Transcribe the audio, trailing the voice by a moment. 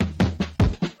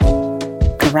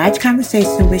Raj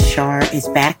Conversation with Shar is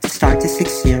back to start the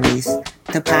sixth series.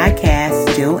 The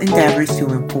podcast still endeavors to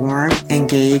inform,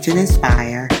 engage, and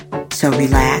inspire. So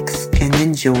relax and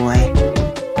enjoy.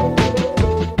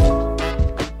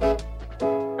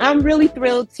 I'm really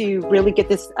thrilled to really get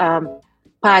this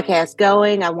podcast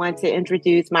going. I want to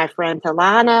introduce my friend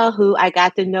Talana, who I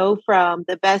got to know from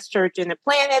the best church in the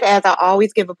planet, as I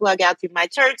always give a plug out to my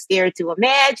church, Dare to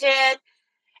Imagine.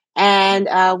 And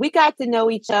we got to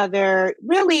know each other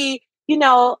really,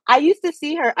 I used to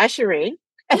see her ushering,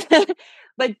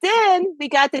 but then we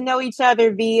got to know each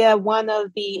other via one of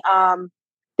the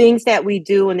things that we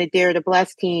do in the Dare to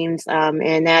Bless teams.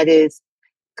 And that is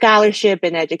scholarship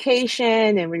and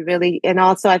education. And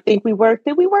also I think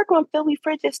did we work on Philly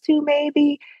Fridges too,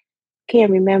 maybe?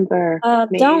 Can't remember.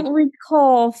 Don't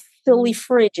recall Philly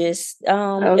Fridges.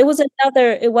 It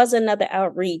was another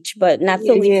outreach, but not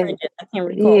Philly Fridges. I can't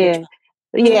recall.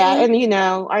 Yeah. And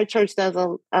our church does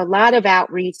a lot of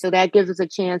outreach, so that gives us a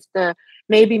chance to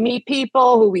maybe meet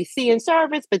people who we see in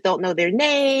service but don't know their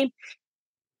name.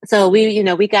 So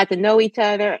we got to know each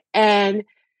other, and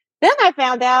then I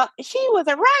found out she was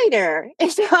a writer,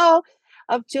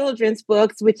 of children's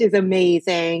books, which is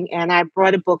amazing. And I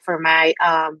brought a book for my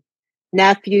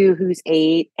nephew who's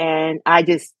 8, and I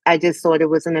just thought it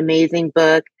was an amazing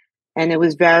book, and it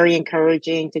was very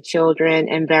encouraging to children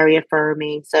and very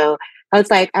affirming. So I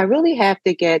was like, I really have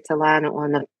to get Talana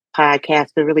on the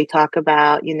podcast to really talk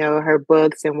about her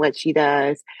books and what she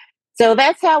does. So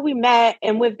that's how we met.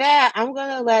 And with that, I'm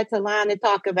going to let Talana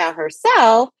talk about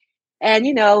herself and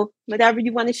whatever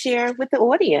you want to share with the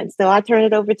audience. So I'll turn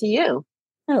it over to you.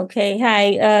 Okay.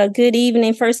 Hi. Good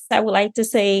evening. First, I would like to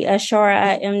say, Shar,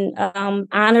 I am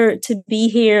honored to be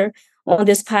here on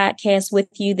this podcast with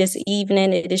you this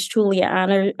evening. It is truly an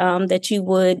honor that you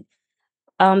would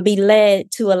be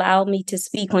led to allow me to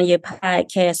speak on your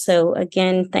podcast. So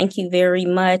again, thank you very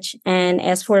much. And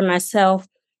as for myself,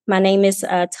 my name is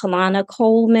Talana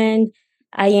Coleman.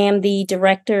 I am the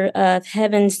director of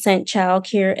Heaven Sent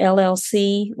Childcare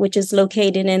LLC, which is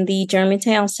located in the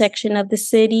Germantown section of the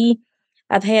city.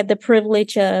 I've had the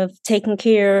privilege of taking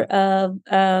care of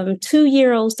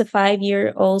 2-year-olds to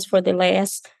 5-year-olds for the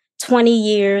last 20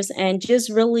 years, and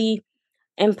just really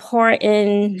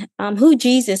imparting who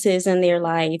Jesus is in their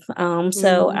life.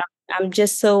 So I'm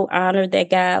just so honored that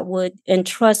God would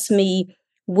entrust me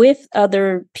with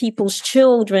other people's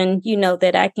children,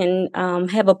 that I can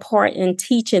have a part in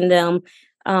teaching them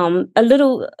a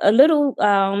little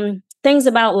things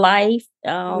about life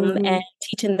and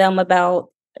teaching them about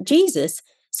Jesus.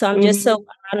 So I'm just so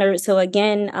honored. So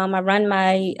again, I run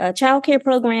my childcare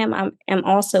program. I'm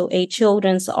also a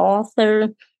children's author,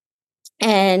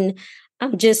 and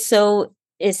I'm just so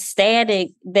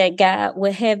ecstatic that God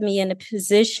would have me in a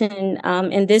position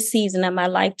in this season of my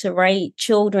life to write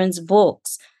children's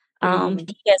books.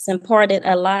 He has imparted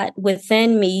a lot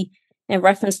within me in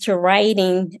reference to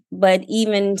writing, but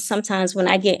even sometimes when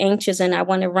I get anxious and I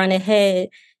want to run ahead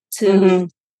to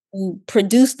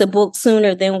produce the book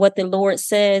sooner than what the Lord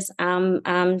says,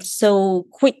 I'm so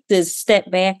quick to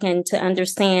step back and to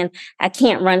understand I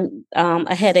can't run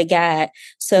ahead of God.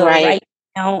 So right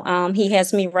now, He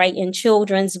has me writing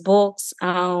children's books.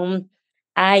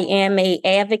 I am an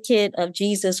advocate of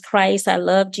Jesus Christ. I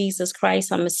love Jesus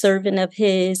Christ. I'm a servant of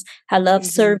His. I love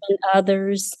serving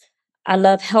others. I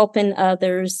love helping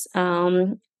others,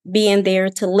 being there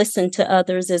to listen to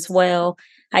others as well.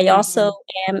 I also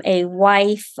am a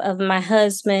wife of my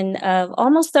husband of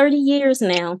almost 30 years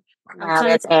now. Wow,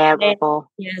 that's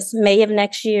admirable. Yes, May of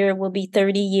next year will be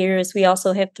 30 years. We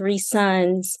also have 3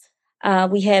 sons.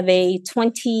 We have a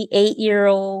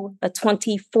 28-year-old, a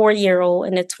 24-year-old,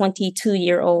 and a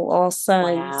 22-year-old, all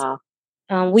sons.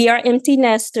 Wow. We are empty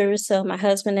nesters, so my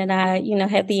husband and I,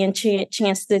 have the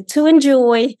chance to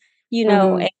enjoy,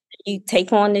 after you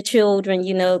take on the children,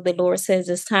 the Lord says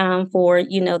it's time for,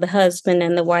 the husband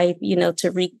and the wife,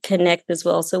 to reconnect as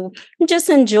well. So just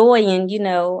enjoying,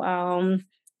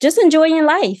 just enjoying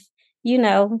life.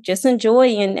 Just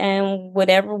enjoying, and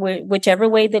whichever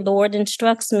way the Lord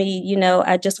instructs me,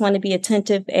 I just want to be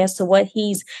attentive as to what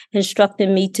He's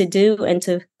instructing me to do and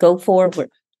to go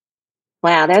forward.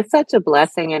 Wow, that's such a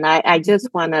blessing. And I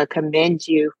just want to commend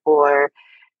you for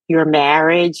your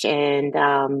marriage. And,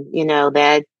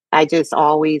 that I just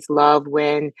always love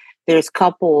when there's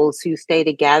couples who stay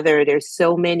together. There's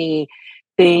so many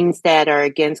things that are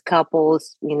against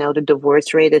couples. The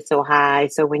divorce rate is so high.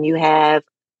 So when you have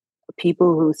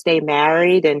people who stay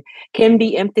married and can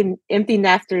be empty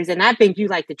nesters. And I think you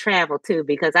like to travel too,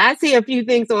 because I see a few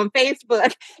things on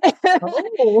Facebook.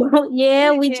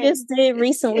 We just did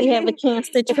recently have a chance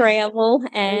to travel,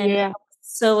 and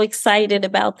so excited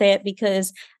about that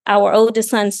because our oldest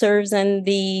son serves in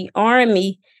the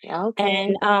Army.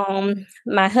 Okay. And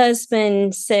my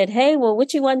husband said, "Hey, well,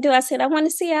 what you want to do?" I said, "I want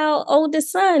to see our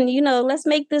oldest son, let's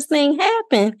make this thing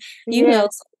happen." Yeah.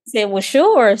 So he said, "Well,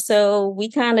 sure." So we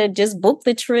kind of just booked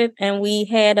the trip and we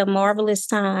had a marvelous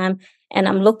time. And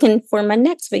I'm looking for my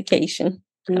next vacation,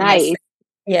 I must say. Nice.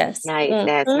 Yes. Nice.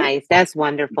 That's Mhm. nice. That's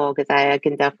wonderful because I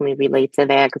can definitely relate to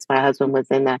that because my husband was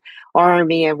in the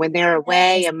army, and when they're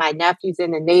away Yes. and my nephew's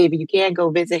in the Navy, you can't go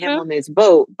visit him Mhm. on his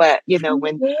boat. But Yeah.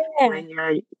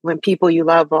 when people you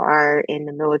love are in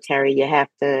the military, you have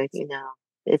to, it's Yeah.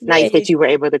 nice that you were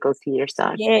able to go see your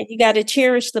son. Yeah, you got to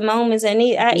cherish the moments. And I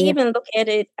Yeah. even look at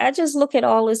it, I just look at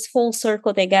all this full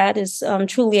circle that God is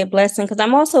truly a blessing because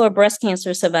I'm also a breast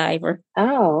cancer survivor.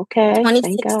 Oh, okay. Thank God.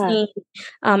 2016,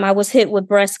 I was hit with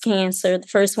breast cancer, the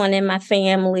first one in my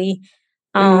family.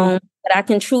 Mm, But I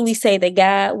can truly say that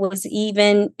God was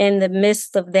even in the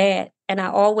midst of that. And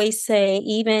I always say,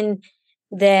 even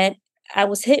that I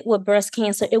was hit with breast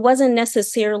cancer, it wasn't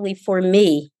necessarily for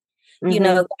me. mm-hmm,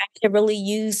 God could really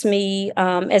use me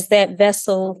as that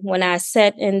vessel when I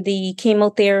sat in the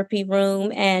chemotherapy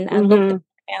room and I looked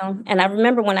mm-hmm, around. And I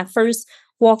remember when I first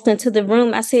walked into the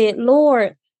room, I said,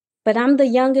 "Lord, but I'm the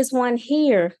youngest one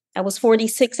here." I was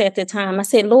 46 at the time. I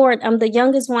said, "Lord, I'm the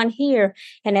youngest one here."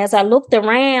 And as I looked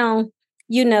around,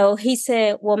 he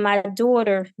said, "Well, my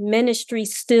daughter, ministry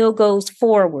still goes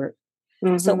forward." So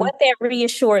mm-hmm. what that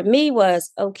reassured me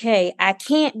was, okay, I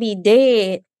can't be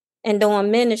dead and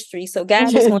doing ministry. So God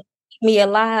is going to keep me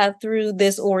alive through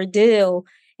this ordeal.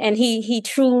 And he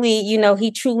truly,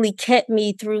 he truly kept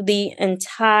me through the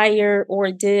entire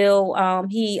ordeal.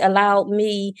 He allowed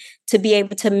me to be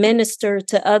able to minister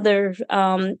to other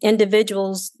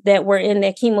individuals that were in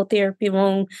that chemotherapy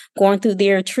room going through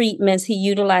their treatments. He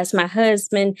utilized my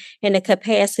husband in a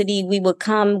capacity. We would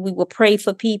pray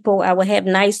for people. I would have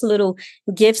nice little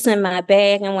gifts in my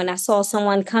bag. And when I saw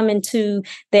someone come into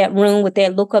that room with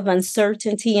that look of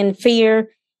uncertainty and fear,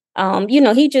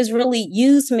 he just really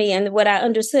used me. And what I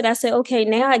understood, I said, okay,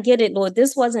 now I get it, Lord.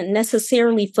 This wasn't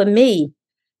necessarily for me.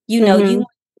 Mm-hmm.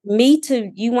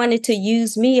 You wanted to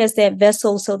use me as that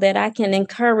vessel so that I can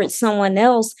encourage someone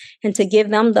else and to give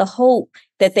them the hope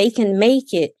that they can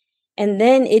make it. And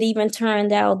then it even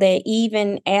turned out that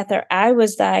even after I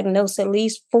was diagnosed, at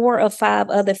least 4 or 5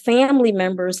 other family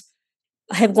members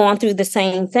have gone through the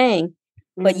same thing.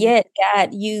 But Mm-hmm. yet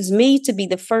God used me to be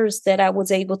the first that I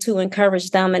was able to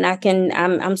encourage them. And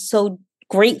I'm so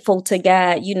grateful to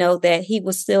God, that He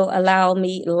will still allow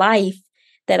me life,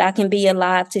 that I can be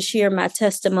alive to share my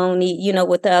testimony,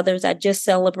 with others. I just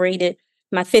celebrated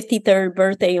my 53rd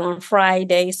birthday on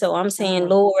Friday. So I'm saying, Oh,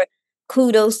 Lord,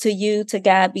 kudos to you, to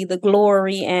God be the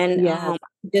glory. And yes.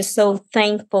 just so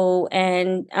thankful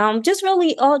and just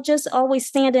really all just always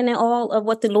standing in all of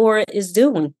what the Lord is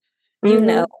doing, you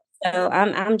know. Mm-hmm. So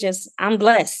I'm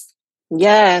blessed.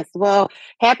 Yes. Well,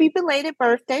 happy belated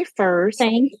birthday first.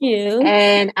 Thank you.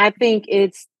 And I think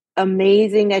it's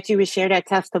amazing that you would share that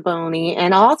testimony.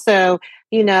 And also,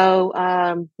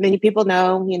 many people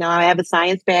know, I have a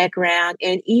science background.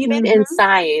 And even in Hmm.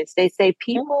 science, they say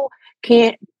people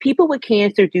with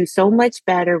cancer do so much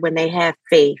better when they have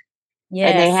faith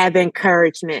and they Yes. have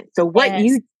encouragement. So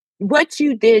Yes. what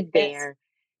you did Yes. there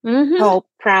Hmm. helped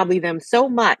probably them so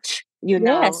much,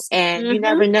 Yes. and you Hmm.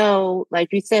 never know, like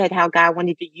you said, how God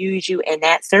wanted to use you in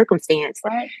that circumstance.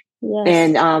 Right. Yes.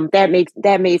 And that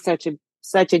made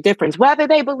such a difference, whether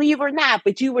they believe or not,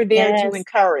 but you were there to Yes.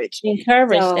 encourage.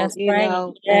 Encourage. So, That's right.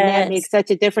 and that Yes. makes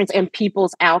such a difference in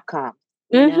people's outcome,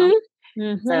 you know.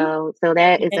 Hmm. Hmm. So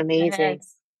that is amazing.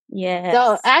 Yes.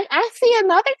 So Yes. I see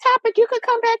another topic. You could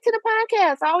come back to the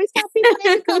podcast. I always tell people they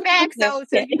can come back. So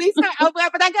Okay. we start. Oh,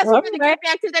 but I guess we're All going to right.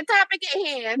 get back to the topic at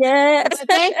hand. Yes. But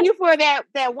thank you for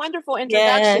that wonderful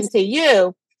introduction Yes. to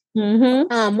you.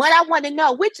 Hmm. What I want to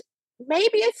know, which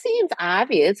maybe it seems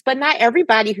obvious, but not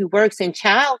everybody who works in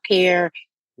childcare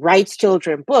writes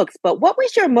children books. But what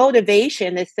was your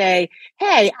motivation to say,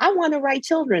 "Hey, I want to write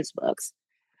children's books"?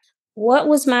 What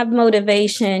was my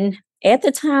motivation at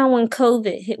the time when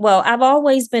COVID hit? Well, I've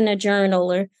always been a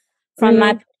journaler from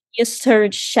my Mm-hmm. previous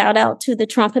church. Shout out to the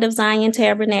Trumpet of Zion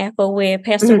Tabernacle, where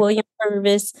Pastor Mm-hmm. William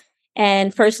Purvis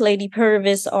and First Lady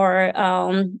Purvis are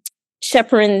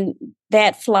shepherding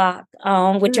that flock,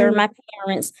 which are my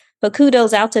parents. But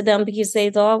kudos out to them because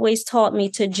they've always taught me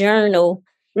to journal.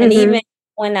 And Mm-hmm. even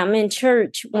when I'm in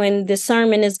church, when the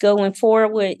sermon is going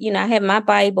forward, I have my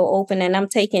Bible open and I'm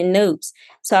taking notes.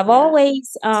 So I've Yeah.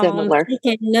 always Similar.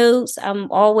 taken notes.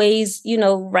 I'm always,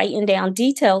 writing down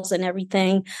details and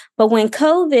everything. But when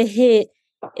COVID hit,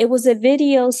 it was a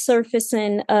video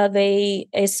surfacing of a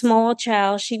small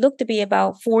child. She looked to be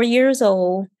about 4 years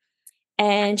old,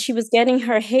 and she was getting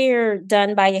her hair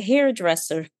done by a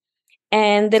hairdresser.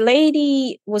 And the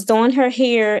lady was doing her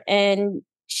hair, and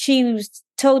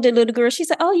told the little girl, she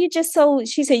said, "Oh, you just so,"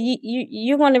 she said,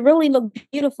 you're going to really look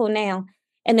beautiful now."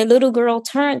 And the little girl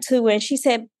turned to her and she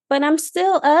said, "But I'm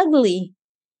still ugly."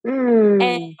 And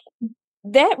Mm.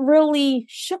 that really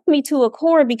shook me to a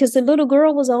core because the little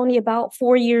girl was only about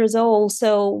 4 years old.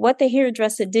 So what the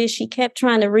hairdresser did, she kept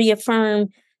trying to reaffirm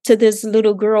to this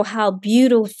little girl how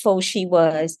beautiful she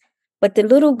was. But the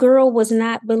little girl was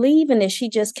not believing it. She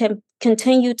just kept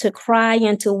continued to cry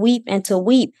and to weep and to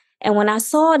weep. And when I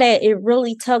saw that, it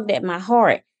really tugged at my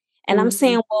heart. And I'm Mhm.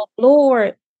 saying, well,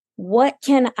 Lord, what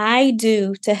can I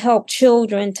do to help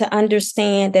children to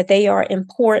understand that they are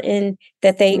important,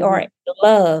 that they Mhm. are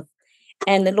loved?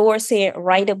 And the Lord said,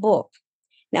 write a book.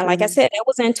 Now, like I Mhm. said, that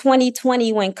was in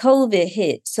 2020 when COVID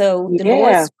hit. So the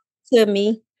Lord Yeah. spoke to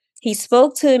me. He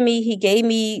spoke to me. He gave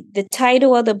me the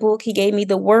title of the book. He gave me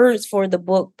the words for the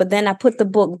book. But then I put the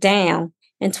book down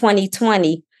in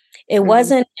 2020. It Mhm.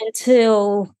 wasn't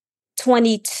until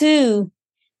 22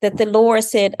 that the Lord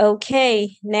said,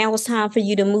 okay, now it's time for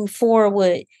you to move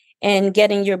forward and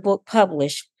getting your book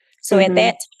published. So at Mhm.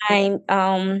 that time,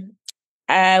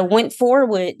 I went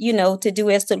forward, to do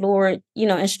as the Lord,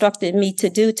 instructed me to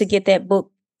do to get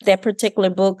that particular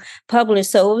book published.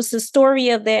 So it was the story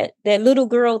of that little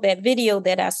girl, that video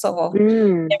that I saw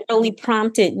Mm. that really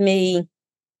prompted me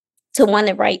to want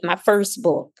to write my first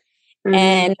book. Mhm.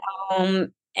 And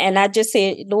and I just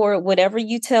said, Lord, whatever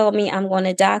you tell me, I'm going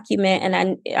to document. And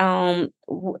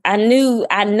I knew,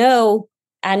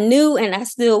 and I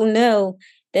still know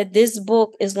that this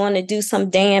book is going to do some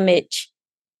damage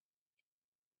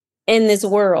in this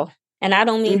world. And I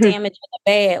don't mean Mhm. damage in a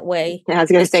bad way. I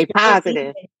was gonna It's say really,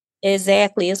 positive.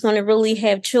 exactly. It's going to really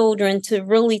have children to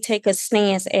really take a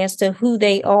stance as to who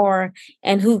they are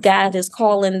and who God is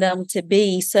calling them to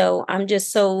be. So I'm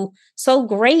just so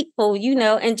grateful,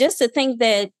 and just to think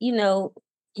that,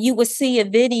 you would see a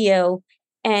video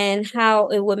and how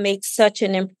it would make such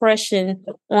an impression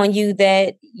on you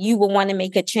that you would want to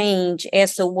make a change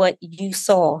as to what you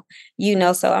saw.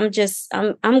 So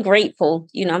I'm grateful.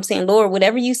 I'm saying, Lord,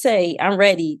 whatever you say, I'm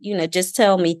ready. Just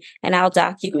tell me and I'll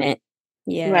document.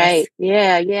 Yes. Right.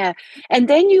 Yeah, yeah. And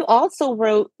then you also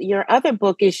wrote your other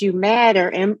book is You Matter,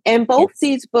 and both Yes.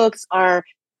 these books are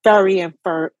very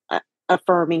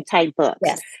affirming type books.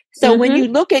 Yes. So when Mhm. you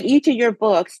look at each of your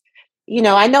books,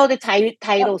 I know the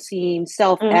title seems Mhm.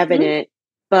 self-evident,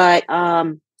 but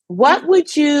what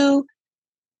would you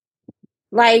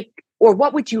like, or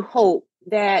what would you hope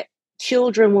that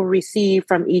children will receive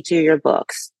from each of your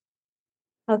books?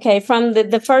 Okay, from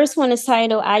the first one is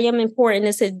titled I Am Important.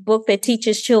 It's a book that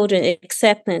teaches children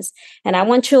acceptance. And I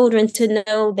want children to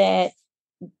know that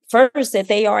first, that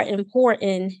they are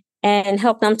important and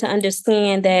help them to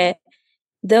understand that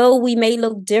though we may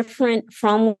look different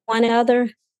from one another,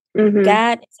 Mm-hmm.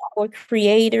 God is our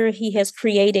creator. He has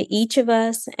created each of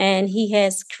us, and He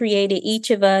has created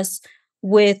each of us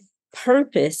with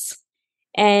purpose.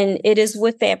 And it is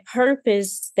with that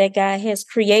purpose that God has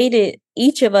created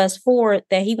each of us for,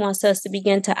 that He wants us to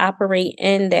begin to operate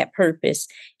in that purpose.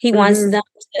 He wants Mm-hmm. them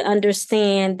to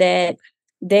understand that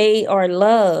they are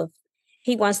loved.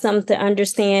 He wants them to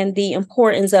understand the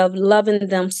importance of loving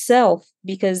themselves,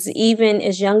 because even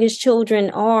as young as children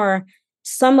are,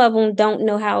 some of them don't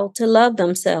know how to love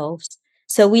themselves.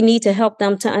 So we need to help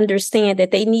them to understand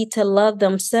that they need to love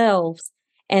themselves.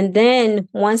 And then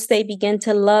once they begin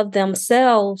to love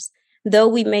themselves, though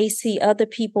we may see other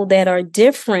people that are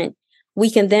different, we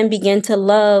can then begin to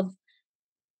love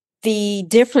the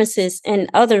differences in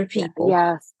other people.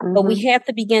 Yes. But Mm-hmm. we have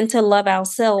to begin to love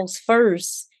ourselves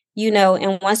first,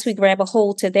 and once we grab a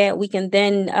hold to that, we can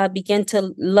then begin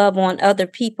to love on other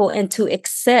people and to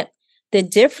accept the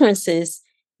differences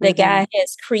that Mm-hmm. God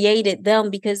has created them,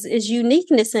 because it's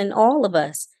uniqueness in all of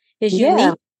us. It's Yeah.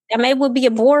 unique. I mean, it would be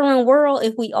a boring world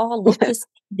if we all looked the same,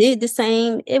 did the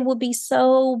same. It would be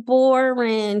so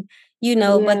boring, but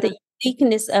Yeah. the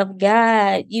uniqueness of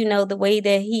God, the way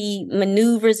that He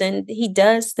maneuvers and He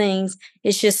does things,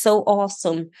 is just so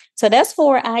awesome. So that's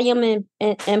for I Am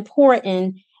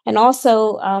Important. And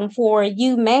also for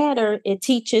You Matter, it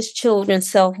teaches children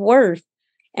self-worth,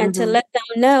 and to Mm-hmm. let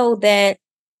them know that,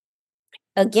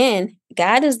 again,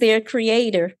 God is their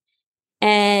creator.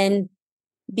 And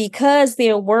because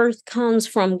their worth comes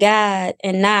from God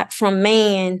and not from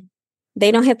man,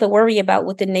 they don't have to worry about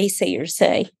what the naysayers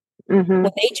say. Mm-hmm.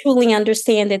 When they truly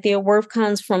understand that their worth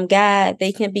comes from God,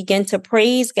 they can begin to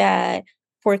praise God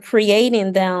for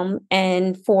creating them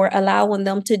and for allowing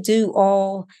them to do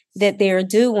all that they're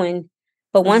doing.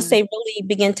 But once they really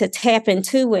begin to tap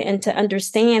into it and to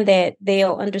understand that,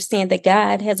 they'll understand that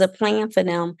God has a plan for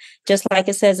them. Just like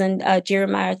it says in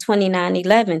Jeremiah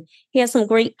 29:11, he has some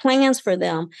great plans for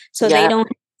them. So they don't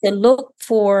have to look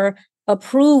for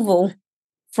approval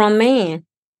from man.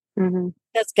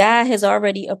 Because God has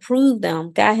already approved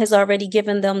them. God has already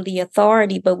given them the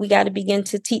authority, but we got to begin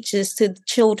to teach this to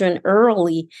children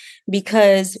early,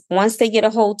 because once they get a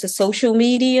hold to social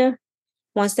media,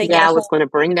 once they get a I was hold going to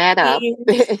bring that up.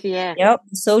 peers,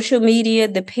 social media,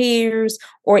 the peers,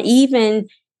 or even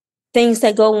things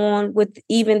that go on with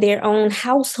even their own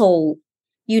household,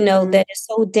 that is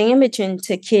so damaging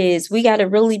to kids. We got to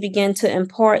really begin to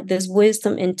impart this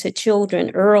wisdom into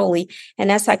children early. And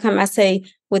that's how come I say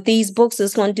with these books,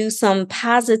 it's going to do some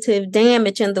positive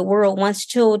damage in the world once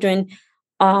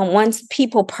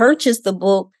people purchase the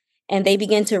book and they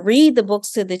begin to read the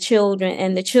books to the children,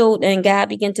 and God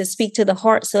begin to speak to the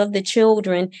hearts of the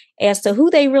children as to who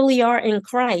they really are in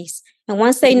Christ. And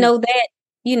once they know that,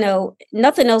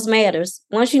 nothing else matters.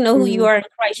 Once you know who you are in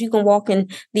Christ, you can walk in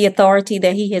the authority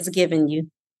that he has given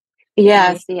you.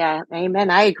 Yes, amen.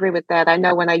 I agree with that. I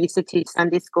know when I used to teach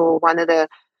Sunday school, one of the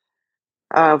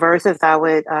verses I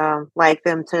would like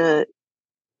them to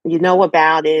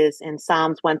about is in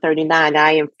Psalms 139.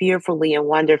 I am fearfully and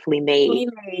wonderfully made.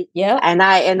 And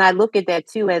I look at that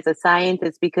too as a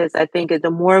scientist, because I think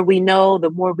the more we know, the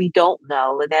more we don't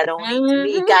know. And that only to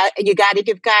me, you got to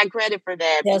give God credit for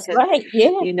that. That's because, right.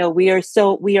 Yeah.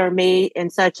 We are made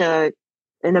in such an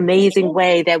amazing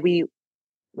way that we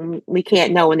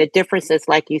can't know. And the differences,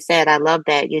 like you said, I love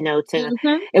that,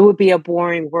 it would be a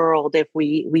boring world if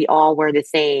we all were the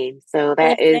same. So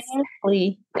that is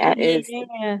really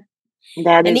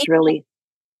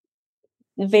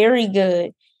very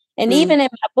good. And even in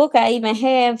my book, I even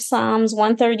have Psalms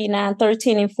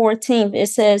 139:13 and 14. It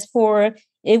says, "For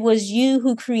it was you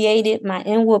who created my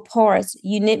inward parts.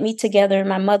 You knit me together in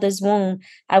my mother's womb.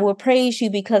 I will praise you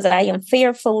because I am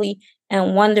fearfully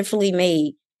and wonderfully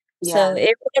made." So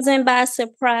it wasn't by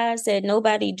surprise that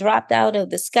nobody dropped out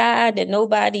of the sky, that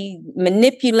nobody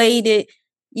manipulated,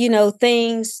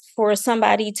 things for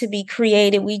somebody to be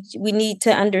created. We need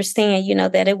to understand,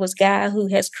 that it was God who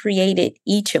has created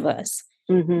each of us.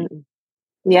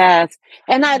 Yes.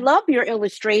 And I love your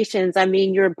illustrations. I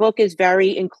mean, your book is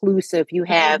very inclusive. You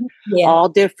have all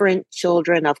different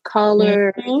children of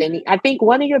color. And I think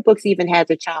one of your books even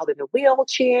has a child in a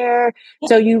wheelchair.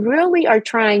 So you really are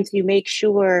trying to make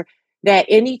sure that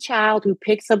any child who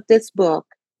picks up this book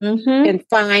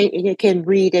can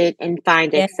read it and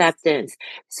find acceptance.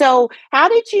 So how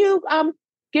did you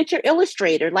get your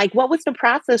illustrator? Like, what was the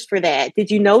process for that?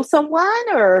 Did you know someone,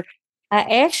 or?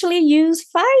 I actually used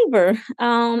Fiverr.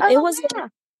 It was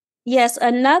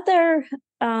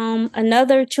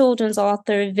another children's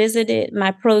author visited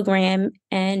my program,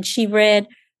 and she read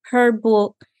her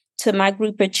book to my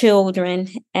group of children.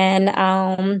 And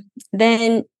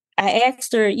then I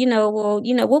asked her,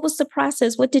 what was the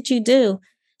process? What did you do?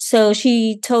 So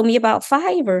she told me about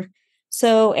Fiverr.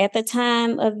 So at the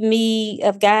time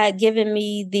of God giving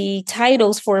me the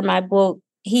titles for my book,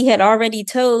 he had already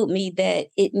told me that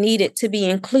it needed to be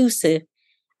inclusive.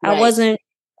 Right.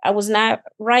 I was not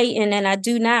writing, and I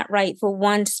do not write for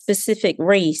one specific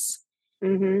race.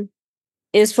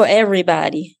 It's for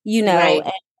everybody, Right.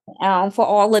 and for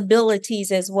all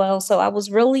abilities as well. So I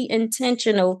was really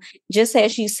intentional, just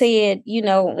as you said,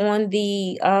 on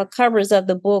the covers of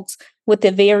the books with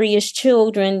the various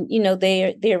children.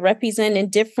 They're representing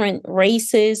different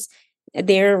races.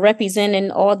 They're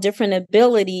representing all different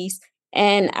abilities.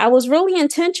 And I was really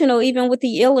intentional, even with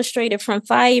the illustrator from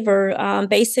Fiverr.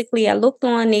 Basically, I looked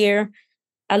on there.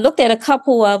 I looked at a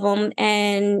couple of them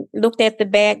and looked at the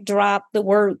backdrop, the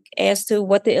work as to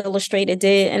what the illustrator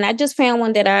did. And I just found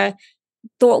one that I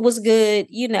thought was good,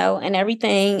 and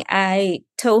everything. I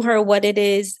told her what it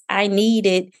is I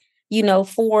needed,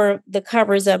 for the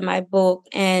covers of my book.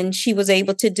 And she was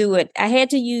able to do it. I had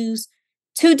to use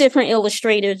two different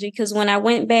illustrators because when I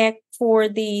went back for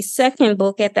the second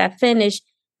book after I finished,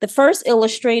 the first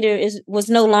illustrator was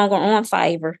no longer on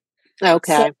Fiverr.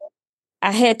 Okay. So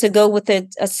I had to go with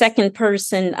a second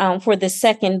person for the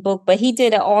second book, but he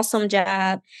did an awesome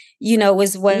job,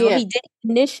 as well. Yeah.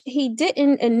 He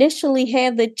didn't initially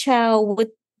have the child with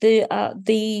the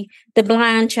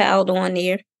blind child on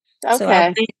there. Okay. So I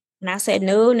went and I said,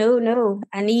 no,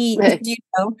 I need,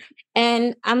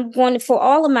 and I'm going to, for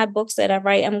all of my books that I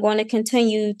write, I'm going to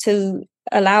continue to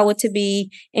allow it to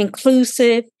be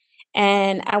inclusive.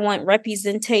 And I want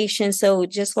representation. So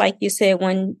just like you said,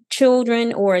 when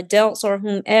children or adults or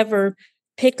whomever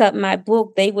pick up my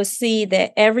book, they will see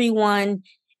that everyone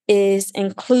is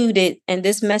included and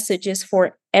this message is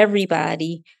for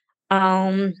everybody.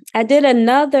 I did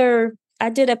another, I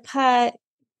did a pod,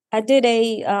 I did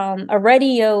a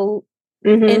radio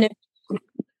Mm-hmm. interview,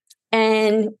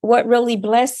 and what really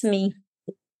blessed me,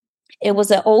 it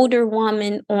was an older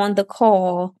woman on the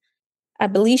call. I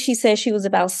believe she said she was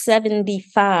about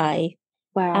 75.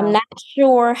 I'm Wow. not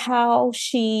sure how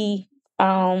she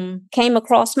came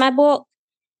across my book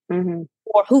Mm-hmm.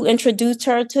 or who introduced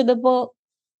her to the book.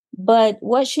 But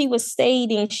what she was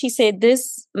stating, she said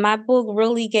my book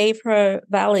really gave her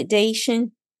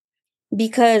validation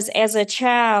because as a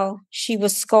child, she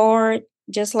was scarred,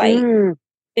 just like Mm.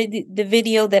 the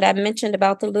video that I mentioned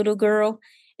about the little girl.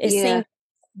 It Yeah. seemed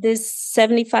this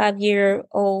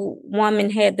 75-year-old woman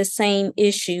had the same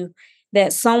issue,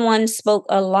 that someone spoke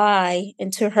a lie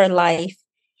into her life,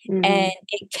 Mm-hmm. and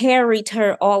it carried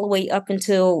her all the way up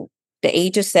until the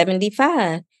age of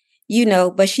 75.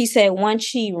 But she said once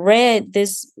she read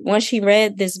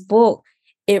this book,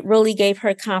 it really gave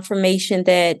her confirmation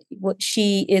that what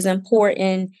she is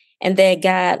important and that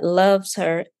God loves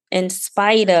her in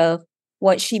spite of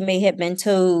what she may have been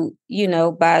told,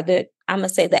 by I'm gonna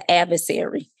say the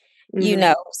adversary.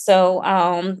 Mm-hmm. So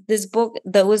this book,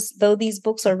 though these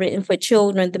books are written for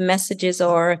children, the messages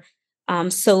are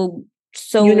so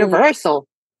Universal.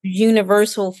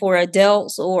 universal for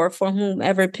adults or for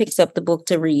whomever picks up the book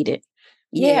to read it.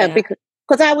 Yeah, Yeah.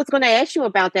 because I was going to ask you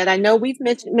about that. I know we've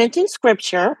mentioned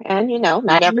scripture, and not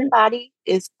Mhm. everybody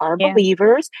are Yeah.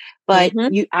 believers, but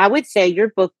Mhm. I would say your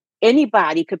book,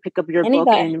 anybody could pick up your book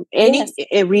Anybody. and Yes.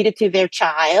 read it to their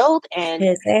child, and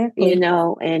Exactly.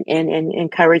 and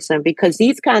encourage them, because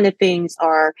these kind of things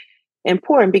are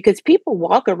important, because people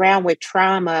walk around with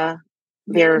trauma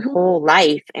their Mhm. whole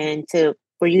life, and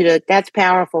for you to that's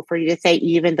powerful for you to say,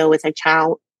 even though it's a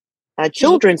Ye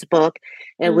children's book,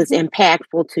 it was Mhm.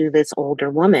 impactful to this older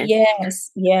woman.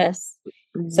 Yes, yes.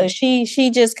 So Mhm. she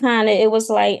just kinda, it was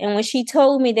like, and when she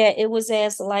told me that, it was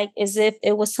as if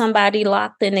it was somebody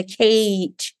locked in a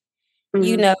cage,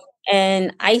 you Mhm. know,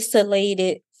 and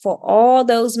isolated for all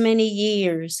those many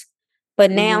years.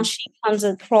 But now Mhm. she comes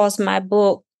across my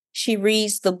book, she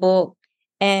reads the book,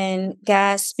 and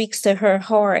God speaks to her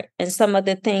heart. And some of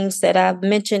the things that I've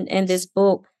mentioned in this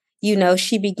book,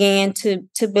 she began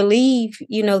to believe,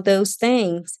 those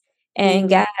things. And Mhm.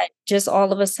 God just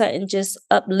all of a sudden just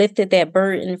uplifted that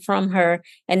burden from her.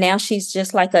 And now she's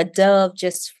just like a dove,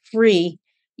 just free,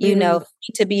 Mhm.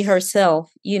 free to be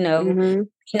herself, Mhm.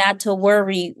 not to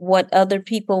worry what other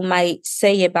people might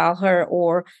say about her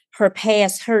or her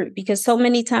past hurt, because so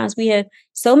many times we have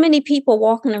so many people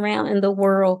walking around in the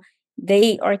world,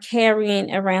 they are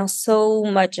carrying around so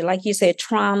much, like you said,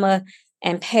 trauma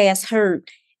and past hurt,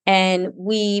 and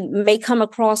we may come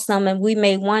across them and we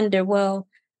may wonder, well,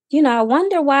 I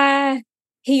wonder why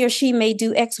he or she may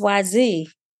do XYZ.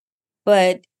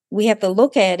 But we have to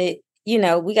look at it,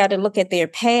 we got to look at their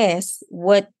past,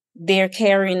 what they're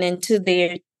carrying into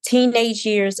their teenage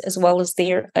years as well as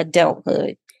their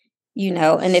adulthood,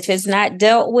 and if it's not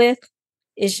dealt with,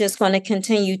 it's just going to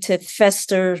continue to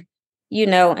fester,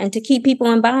 and to keep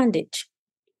people in bondage.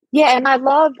 Yeah, and I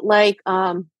love, like,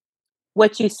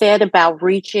 what you said about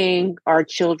reaching our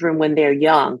children when they're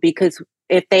young, because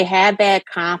if they have that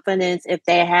confidence, if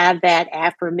they have that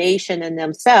affirmation in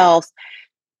themselves,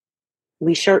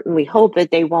 we certainly hope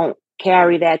that they won't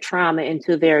carry that trauma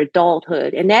into their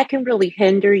adulthood. And that can really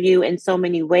hinder you in so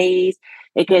many ways.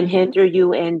 It can Mhm. hinder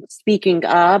you in speaking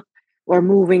up or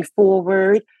moving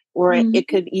forward, or it Mhm.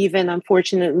 could even,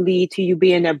 unfortunately, lead to you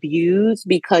being abused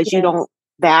because you Yes. don't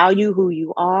value who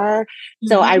you are.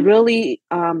 So I Mhm. really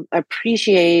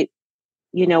appreciate,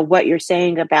 what you're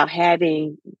saying about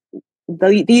having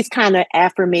these kind of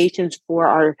affirmations for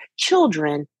our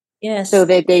children, so Yes.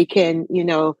 that they can,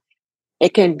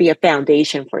 it can be a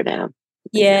foundation for them,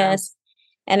 you know. Yes.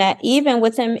 And even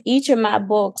within each of my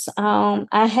books, I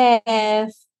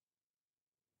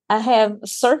have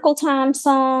circle time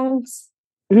songs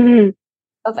Mhm.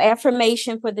 of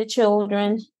affirmation for the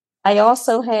children. I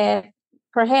also have,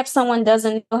 perhaps someone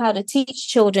doesn't know how to teach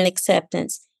children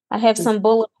acceptance. I have some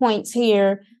bullet points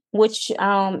here which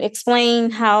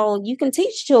explain how you can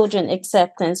teach children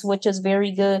acceptance, which is very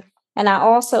good. And I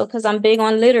also, because I'm big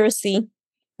on literacy,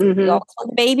 we Mhm. all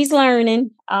talk babies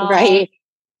learning. Right.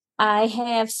 I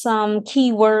have some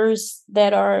keywords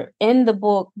that are in the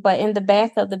book, but in the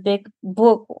back of the big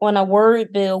book on a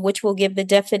word bill, which will give the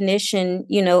definition,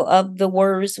 of the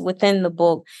words within the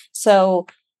book. So,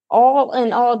 all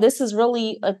in all, this is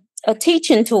really a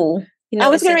teaching tool. I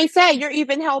was It's a going to say, you're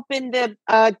even helping the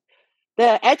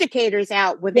the educators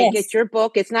out when they get your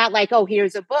book. It's not like, oh,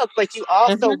 here's a book, but you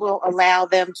also will allow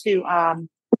them to,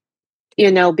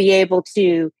 be able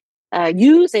to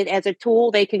use it as a tool.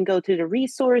 They can go to the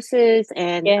resources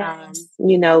and,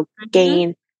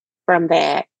 gain from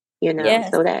that,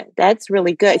 so that's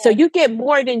really good. So you get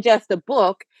more than just a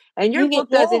book, and your book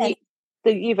doesn't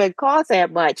even cost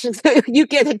that much. So you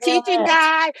get a teaching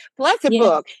guide plus a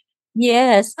book.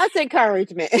 Yes. That's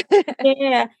encouragement.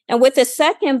 Yeah. And with the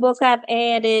second book I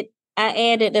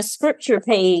added a scripture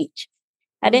page.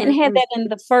 I didn't have that in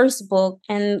the first book,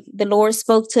 and the Lord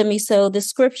spoke to me. So the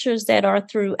scriptures that are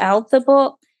throughout the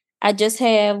book, I just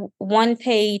have one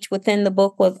page within the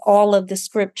book with all of the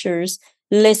scriptures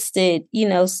listed,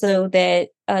 so that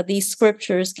these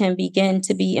scriptures can begin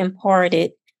to be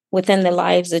imparted within the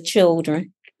lives of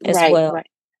children as well. Right.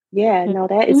 Yeah, no,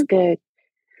 that is good.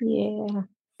 Yeah.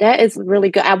 That is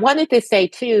really good. I wanted to say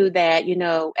too that,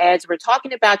 as we're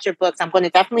talking about your books, I'm going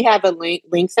to definitely have a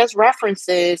links as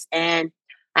references. And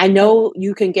I know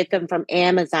you can get them from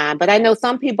Amazon, but I know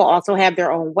some people also have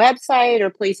their own website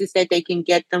or places that they can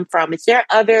get them from. Is there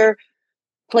other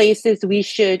places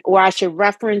I should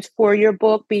reference for your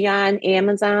book beyond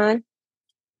Amazon?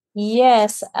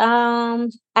 Yes. I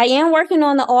am working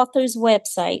on the author's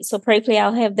website. So probably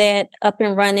I'll have that up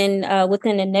and running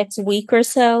within the next week or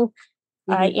so.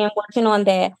 I am working on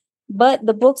that. But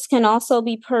the books can also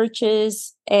be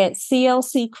purchased at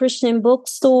CLC Christian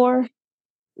Bookstore.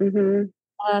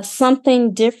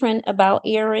 Something Different About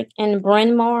Eric and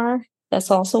Bryn Mawr.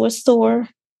 That's also a store.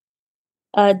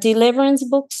 Deliverance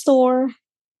Bookstore.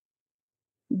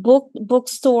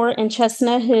 Bookstore in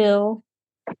Chestnut Hill.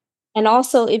 And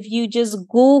also, if you just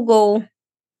Google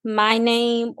my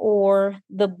name or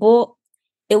the book,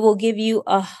 it will give you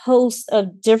a host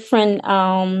of different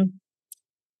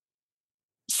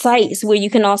sites where you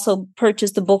can also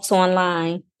purchase the books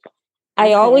online.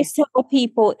 I always tell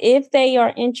people, if they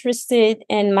are interested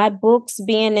in my books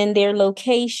being in their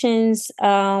locations,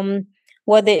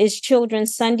 whether it's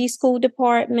children's Sunday school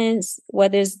departments,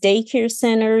 whether it's daycare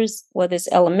centers, whether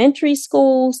it's elementary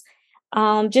schools,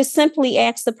 just simply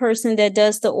ask the person that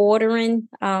does the ordering,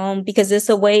 because it's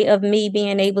a way of me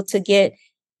being able to get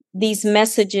these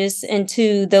messages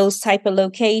into those type of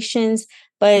locations.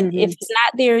 But if it's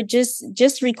not there,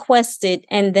 just request it,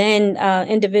 and then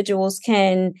individuals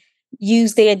can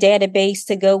use their database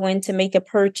to go in to make a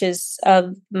purchase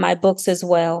of my books as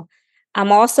well.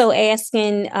 I'm also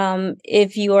asking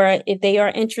if they are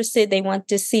interested, they want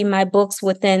to see my books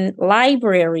within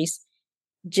libraries.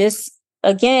 Just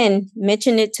again,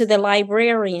 mention it to the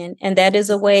librarian, and that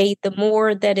is a way. The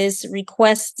more that is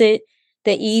requested,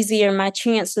 the easier my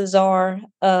chances are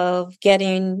of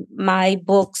getting my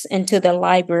books into the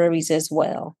libraries as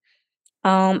well.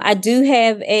 I do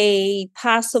have a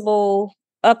possible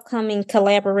upcoming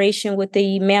collaboration with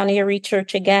the Mount Airy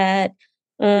Church of God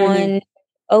on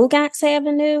Ogontz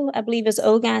Avenue. I believe it's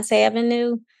Ogontz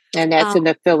Avenue. And that's in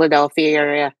the Philadelphia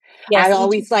area. Yes, I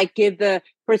always give the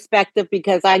perspective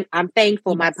because I'm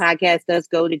thankful my podcast does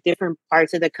go to different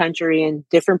parts of the country and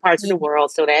different parts of the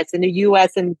world. So that's in the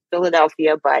U.S. and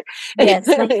Philadelphia. But yes,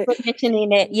 thanks for mentioning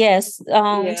that. Yes.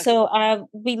 So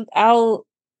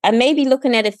I may be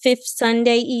looking at a Fifth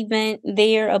Sunday event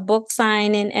there, a book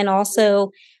signing, and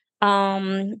also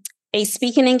a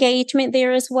speaking engagement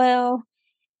there as well,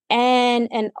 and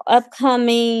an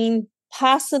upcoming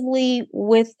possibly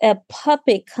with a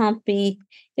puppet company.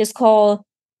 It's called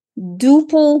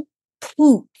Duple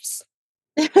Poops.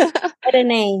 What a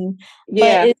name.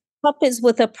 But it's puppets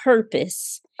with a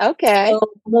purpose. Okay. So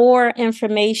more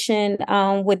information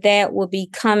with that will be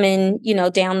coming,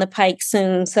 down the pike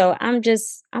soon. So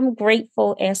I'm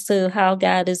grateful as to how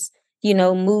God is,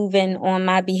 moving on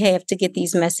my behalf to get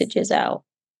these messages out.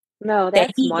 No, that's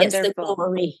that he wonderful. gets the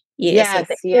glory. Yes,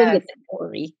 so yes. get the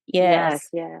glory. Yes.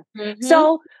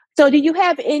 So do you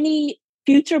have any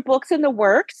future books in the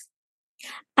works?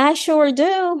 I sure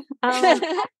do.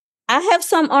 I have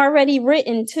some already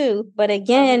written too, but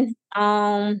again,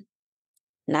 not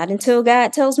until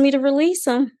God tells me to release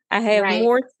them. I have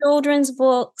more children's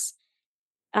books.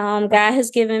 God has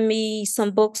given me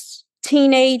some books,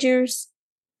 teenagers,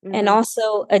 and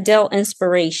also adult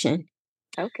inspiration.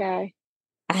 Okay.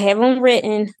 I have them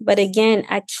written, but again,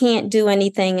 I can't do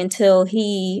anything until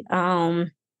he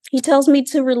tells me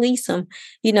to release them,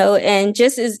 and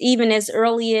just even as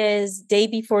early as day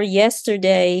before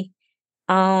yesterday,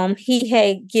 he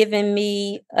had given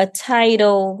me a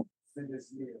title.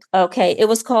 Okay, it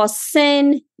was called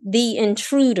Sin the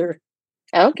Intruder.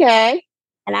 Okay.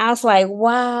 And I was like,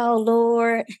 wow,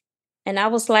 Lord. And I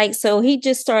was like, so he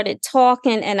just started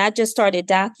talking and I just started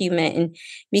documenting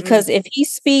because if he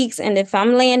speaks and if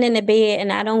I'm laying in the bed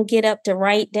and I don't get up to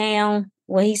write down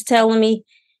what he's telling me,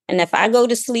 and if I go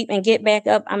to sleep and get back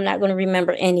up, I'm not going to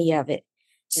remember any of it.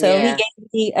 So he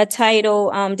gave me a title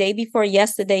day before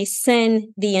yesterday,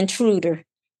 Sin the Intruder.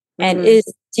 And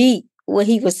it's deep what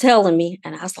he was telling me.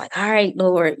 And I was like, all right,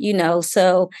 Lord,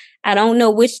 so I don't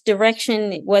know which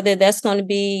direction, whether that's going to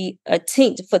be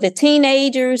for the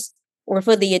teenagers or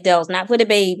for the adults, not for the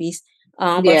babies,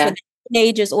 but for the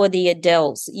teenagers or the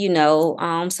adults,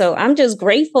 so I'm just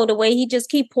grateful the way he just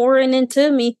keep pouring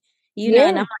into me, and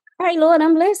I'm like, all right, Lord,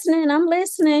 I'm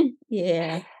listening.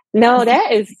 Yeah. No,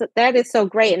 that is so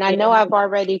great. And I know I've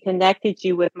already connected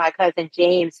you with my cousin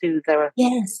James, who's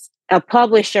a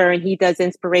publisher, and he does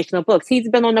inspirational books. He's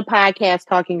been on the podcast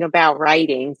talking about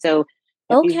writing. So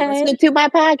if you listen to my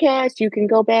podcast, you can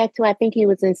go back to, I think he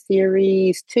was in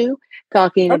series 2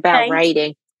 talking about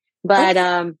writing. But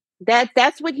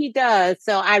that's what he does.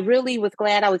 So I really was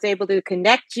glad I was able to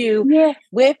connect you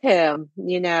with him,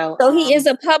 So he is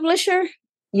a publisher?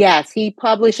 Yes, he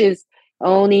publishes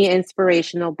only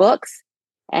inspirational books.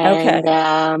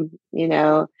 And he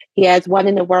has one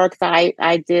in the works.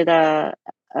 I did a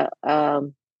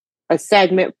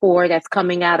segment for that's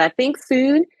coming out, I think,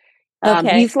 soon.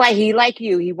 He's like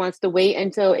you. He wants to wait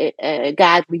until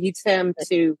God leads him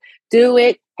to do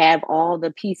it, have all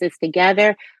the pieces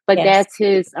together. But that's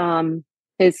his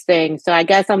thing. So I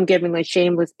guess I'm giving a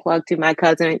shameless plug to my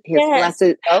cousin, his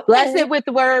Blessed with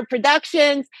the Word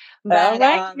Productions. But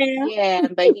but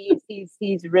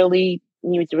he's really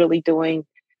doing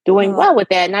well with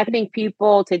that. And I think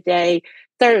people today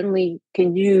certainly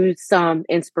can use some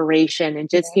inspiration, and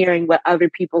just hearing what other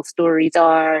people's stories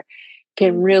are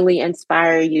can really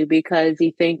inspire you, because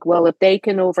you think, well, if they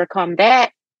can overcome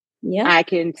that, I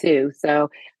can too.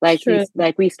 So like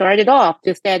we started off,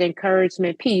 just that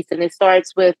encouragement piece, and it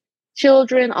starts with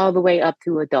children all the way up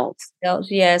to adults.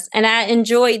 Yes. And I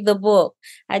enjoyed the book.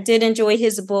 I did enjoy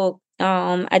his book.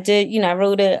 I did, I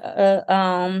wrote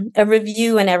a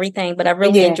review and everything, but I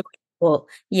really enjoyed the book.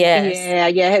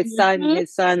 Yes.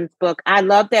 His son's book. I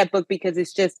love that book because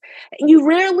it's just, you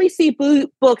rarely see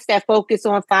books that focus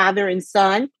on father and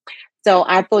son. So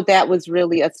I thought that was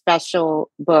really a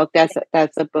special book. That's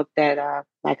a book that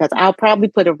because I'll probably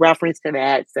put a reference to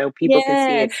that so people can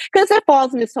see it, because that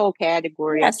falls in this whole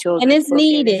category of children's and it's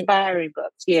needed. Inspiring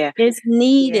books. Yeah, it's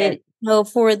needed.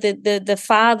 For the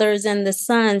fathers and the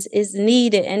sons is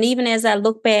needed. And even as I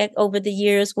look back over the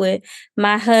years with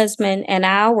my husband and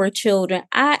our children,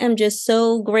 I am just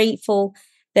so grateful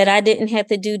that I didn't have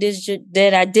to do this, and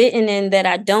that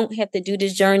I don't have to do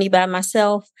this journey by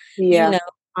myself.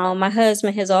 My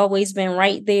husband has always been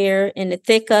right there in the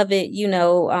thick of it,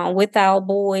 with our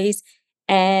boys.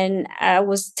 And I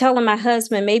was telling my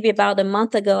husband maybe about a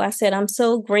month ago, I said, I'm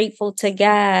so grateful to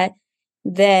God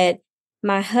that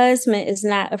my husband is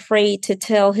not afraid to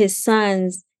tell his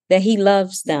sons that he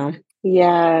loves them.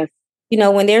 Yes.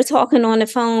 When they're talking on the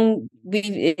phone,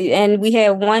 we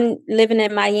have one living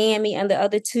in Miami and the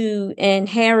other two in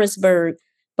Harrisburg.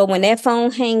 But when that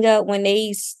phone hang up, when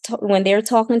they're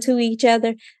talking to each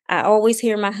other, I always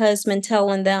hear my husband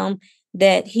telling them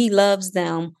that he loves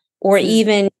them, or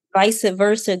even vice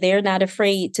versa. They're not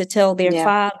afraid to tell their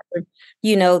father,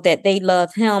 that they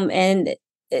love him. And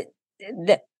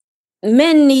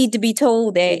men need to be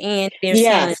told that, and their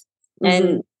sons.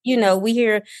 And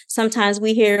sometimes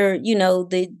we hear,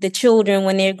 the children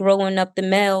when they're growing up, the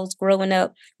males growing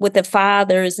up with the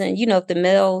fathers, and, if the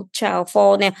male child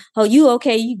fall down, oh, you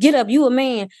okay, you get up, you a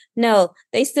man. No,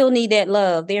 they still need that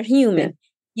love. They're human,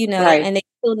 and they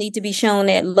still need to be shown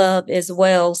that love as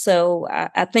well. So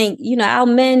I think, our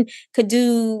men could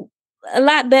do a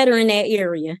lot better in that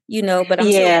area, but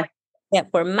I'm so that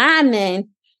for my men,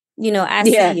 I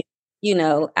see it.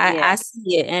 I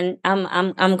see it, and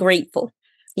I'm grateful.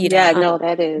 That's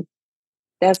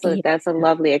a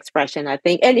lovely expression, I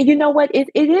think. And you know what? It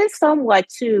is somewhat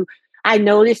too. I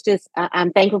noticed just,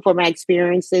 I'm thankful for my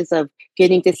experiences of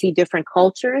getting to see different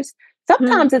cultures.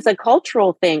 Sometimes it's a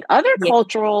cultural thing. Other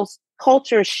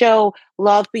cultures show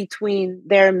love between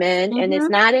their men, and it's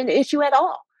not an issue at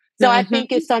all. So I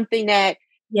think it's something that,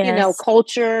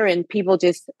 culture and people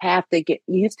just have to get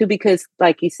used to, because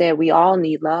like you said, we all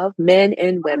need love, men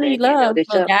and women. Need love.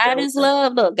 God is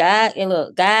love. God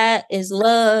is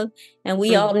love, and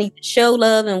we all need to show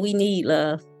love, and we need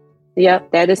love.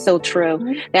 Yep, that is so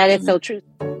true. That is so true.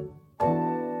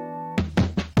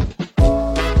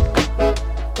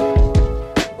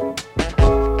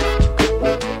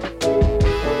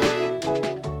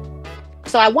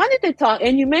 So I wanted to talk,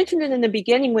 and you mentioned it in the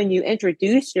beginning when you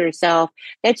introduced yourself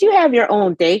that you have your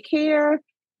own daycare.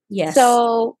 Yes.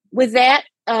 So with that,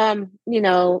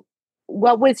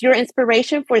 what was your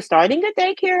inspiration for starting a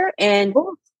daycare, and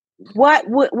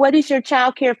what is your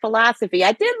childcare philosophy?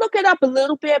 I did look it up a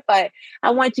little bit, but I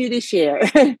want you to share.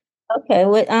 Okay.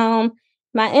 With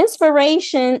my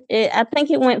inspiration, I think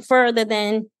it went further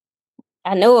than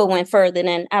I know it went further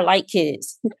than I like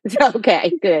kids.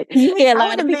 Okay, good. You hear a I lot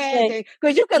would of people that, imagine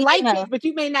because you could you like know, kids, but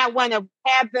you may not want to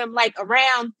have them like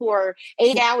around for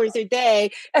 8 hours a day,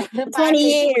 5 days a 20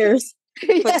 week. years.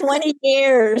 For 20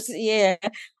 years. Yeah. Yeah.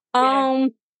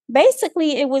 Um,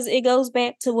 basically it goes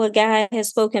back to what God has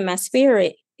spoken my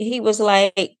spirit. He was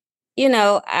like,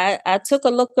 I took a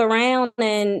look around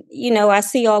and, I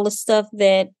see all the stuff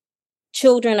that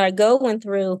children are going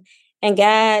through. And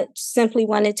God simply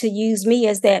wanted to use me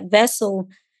as that vessel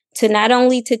to not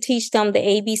only to teach them the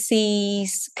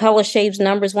ABCs, color shapes,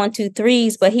 numbers, one, two,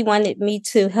 threes, but he wanted me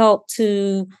to help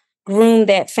to groom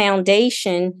that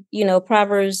foundation.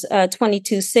 Proverbs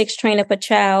 22:6, train up a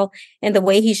child in the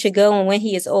way he should go, and when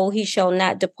he is old, he shall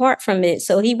not depart from it.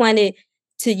 So he wanted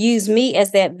to use me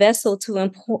as that vessel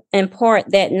to impart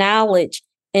that knowledge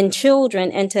in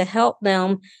children and to help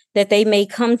them that they may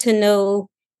come to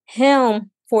know him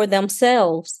for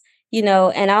themselves. And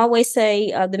I always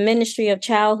say the ministry of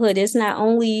childhood is not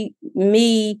only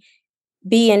me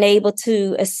being able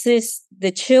to assist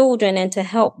the children and to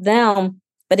help them,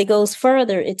 but it goes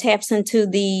further. It taps into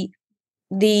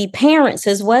the parents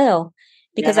as well,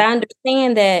 because Yeah. I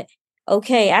understand that,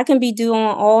 okay, I can be doing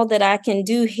all that I can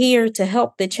do here to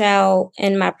help the child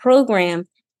in my program,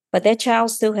 but that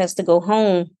child still has to go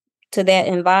home to that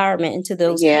environment and to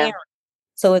those Yeah. parents.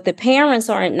 So if the parents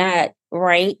aren't not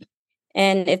right,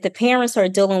 and if the parents are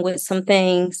dealing with some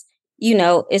things,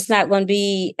 it's not going to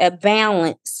be a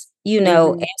balance, Hmm.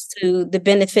 as to the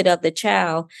benefit of the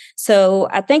child. So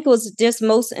I think it was just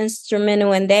most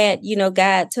instrumental in that,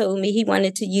 God told me he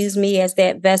wanted to use me as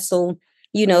that vessel,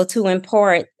 to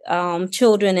impart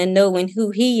children and knowing who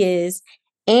he is.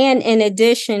 And in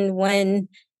addition, when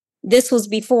this was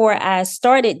before I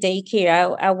started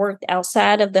daycare, I worked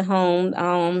outside of the home,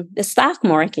 the stock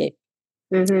market.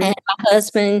 Hmm. And my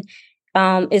husband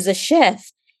is a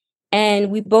chef, and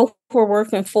we both were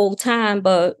working full time,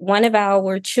 but one of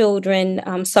our children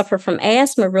suffered from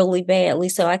asthma really badly.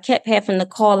 So I kept having to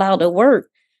call out of work.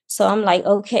 So I'm like,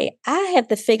 okay, I have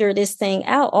to figure this thing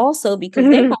out also because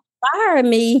they're going to fire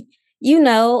me,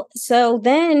 So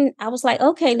then I was like,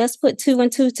 okay, let's put two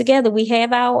and two together. We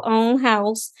have our own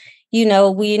house,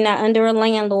 we're not under a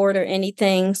landlord or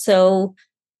anything. So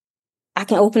I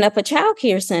can open up a child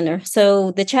care center.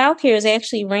 So the child care is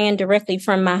actually ran directly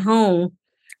from my home.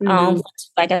 Hmm.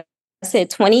 Like I said,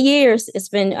 20 years it's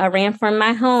been ran from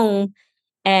my home.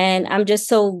 And I'm just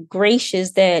so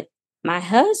gracious that my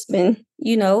husband,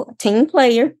 team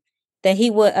player, that he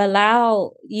would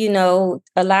allow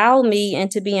me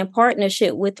and to be in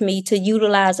partnership with me to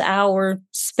utilize our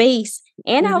space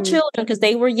and our Hmm. children because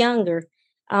they were younger.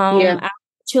 Yeah. Our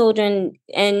children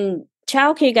and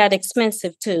childcare got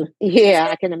expensive too. Yeah,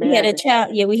 I can We had a imagine.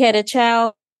 child, yeah, we had a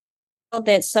child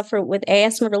that suffered with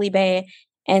asthma really bad.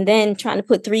 And then trying to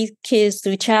put three kids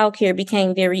through childcare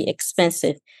became very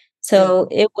expensive. So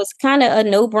Mhm. it was kind of a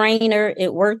no brainer.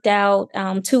 It worked out.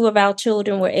 Two of our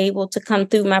children were able to come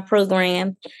through my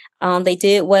program. They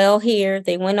did well here.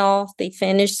 They went off, they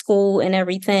finished school and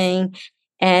everything.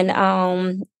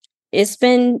 And it's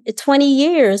been 20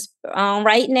 years.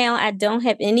 Right now, I don't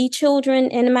have any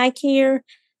children in my care.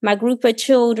 My group of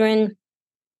children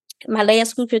My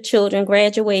last group of children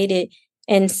graduated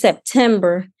in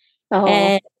September, Oh.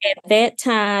 and at that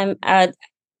time, I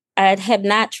have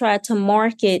not tried to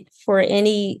market for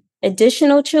any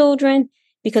additional children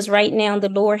because right now the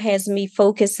Lord has me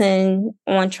focusing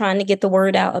on trying to get the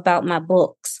word out about my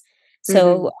books. Hmm.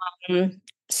 So,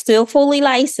 still fully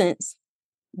licensed,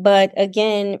 but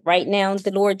again, right now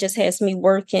the Lord just has me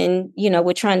working.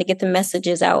 We're trying to get the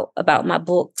messages out about my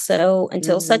books. So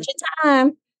until Hmm. such a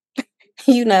time,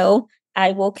 you know,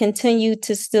 I will continue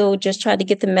to still just try to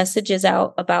get the messages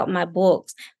out about my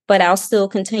books, but I'll still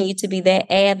continue to be that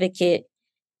advocate,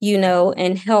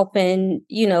 and helping,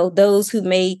 those who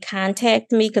may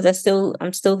contact me because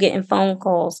I'm still getting phone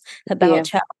calls about Yeah.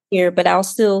 child care, but I'll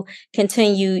still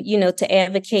continue, to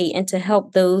advocate and to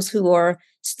help those who are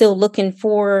still looking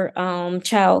for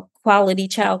child quality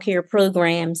child care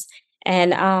programs.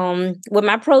 And with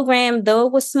my program, though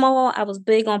it was small, I was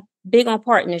big on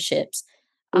partnerships.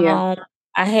 Yeah. Um,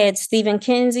 I had Stephen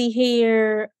Kinsey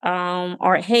here,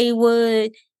 Art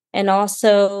Haywood, and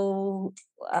also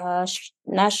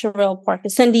not Sherelle Parker,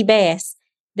 Cindy Bass.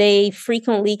 they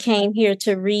frequently came here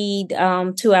to read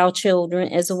to our children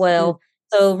as well.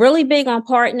 So really big on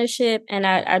partnership, and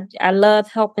I love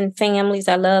helping families.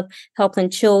 I love helping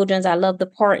children. I love the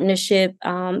partnership,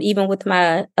 even with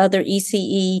my other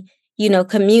ECE,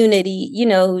 community.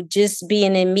 Just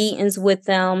being in meetings with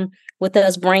them, with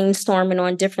us brainstorming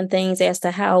on different things as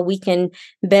to how we can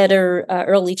better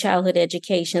early childhood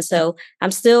education. So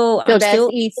So that's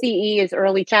ECE is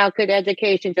early childhood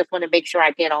education. Just want to make sure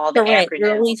I get all the correct.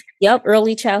 acronyms.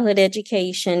 Early childhood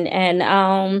education, and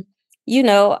I'm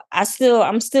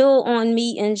still on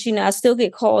meetings. I still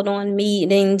get called on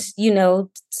meetings.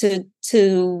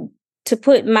 To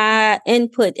put my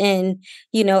input in,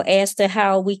 as to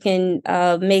how we can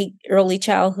make early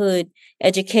childhood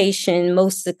education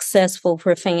most successful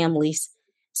for families.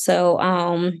 So,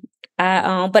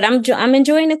 but I'm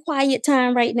enjoying the quiet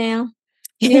time right now.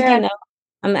 Yeah.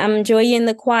 I'm enjoying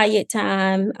the quiet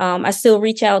time. I still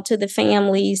reach out to the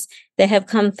families that have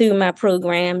come through my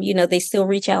program. They still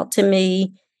reach out to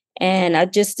me, and I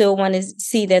just still want to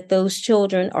see that those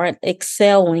children are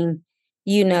excelling,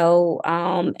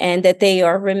 and that they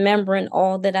are remembering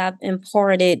all that I've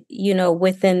imparted,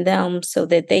 within them, so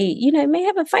that they, may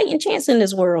have a fighting chance in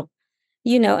this world.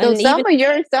 So And some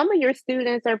of your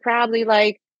students are probably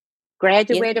like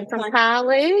graduated from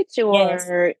college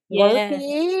or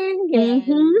working, and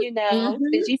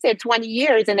since you said 20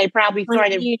 years, and they probably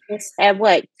started at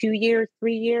what, 2 years,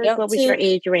 3 years? Yep, What was your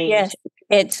age range? Yes,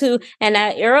 at 2. And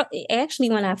actually,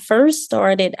 when I first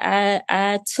started,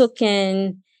 I took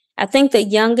in, I think the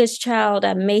youngest child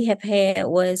I may have had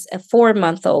was a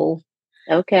 4-month-old.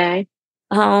 Okay.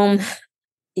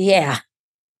 Yeah.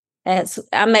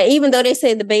 Even though they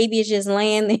say the baby is just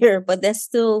laying there, but that's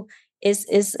still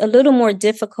is a little more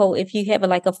difficult if you have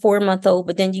like a 4-month-old,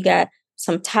 but then you got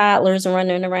some toddlers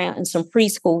running around and some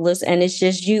preschoolers, and it's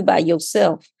just you by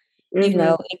yourself. It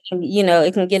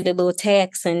can get a little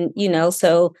taxing,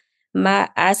 so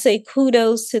I say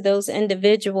kudos to those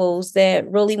individuals that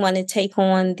really want to take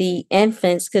on the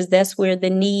infants, because that's where the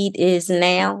need is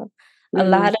now. A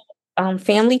lot of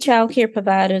family child care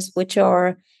providers, which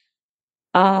are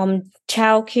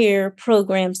child care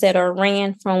programs that are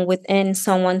ran from within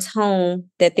someone's home,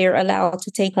 that they're allowed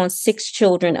to take on 6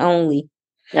 children only.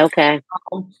 Okay.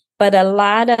 But a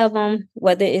lot of them,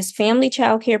 whether it's family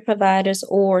child care providers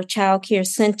or child care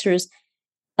centers,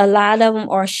 a lot of them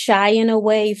are shying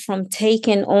away from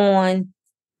taking on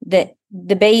the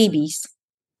babies.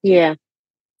 Yeah.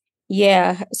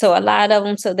 Yeah. So a lot of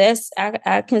them. So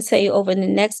I can say over the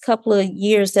next couple of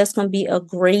years, that's going to be a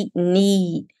great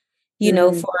need,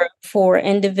 for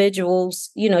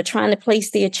individuals, trying to place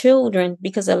their children,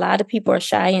 because a lot of people are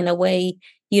shying away,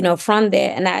 from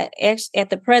that. And at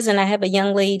the present, I have a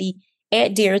young lady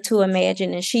at Dare to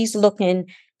Imagine, and she's looking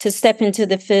to step into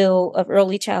the field of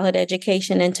early childhood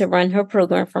education and to run her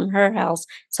program from her house.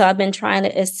 So I've been trying to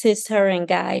assist her and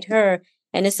guide her.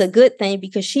 And it's a good thing,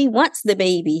 because she wants the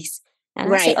babies. And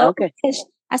right. I said, okay.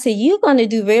 I said, you're going to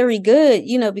do very good,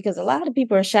 because a lot of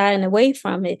people are shying away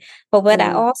from it. But what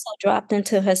I also dropped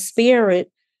into her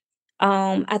spirit,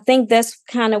 I think that's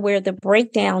kind of where the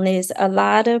breakdown is. A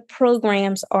lot of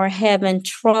programs are having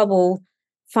trouble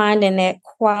finding that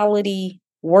quality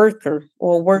worker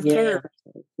or worker.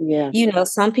 Yeah.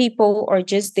 Some people are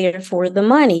just there for the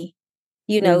money.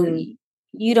 You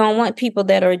don't want people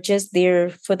that are just there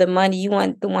for the money. You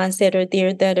want the ones that are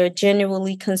there that are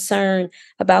genuinely concerned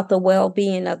about the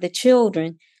well-being of the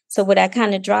children. So what I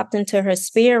kind of dropped into her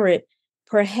spirit,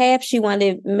 perhaps you want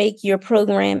to make your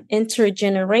program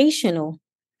intergenerational.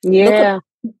 Yeah.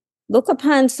 Look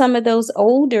upon some of those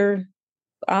older,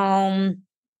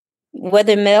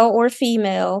 whether male or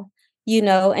female,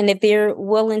 and if they're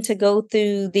willing to go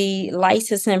through the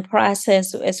licensing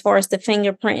process as far as the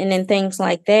fingerprinting and things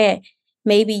like that,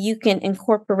 maybe you can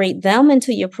incorporate them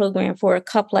into your program for a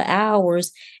couple of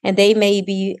hours, and they may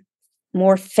be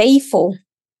more faithful.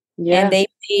 Yeah. And they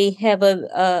may have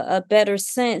a better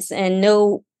sense and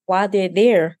know why they're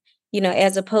there,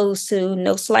 as opposed to,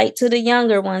 no slight to the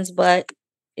younger ones, but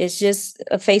it's just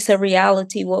a face of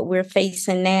reality, what we're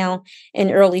facing now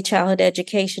in early childhood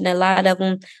education. A lot of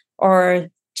them are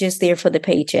just there for the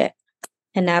paycheck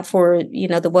and not for,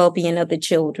 the well-being of the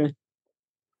children.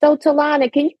 So,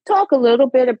 Talana, can you talk a little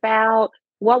bit about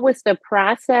what was the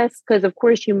process? Because, of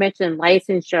course, you mentioned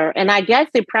licensure, and I guess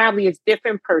it probably is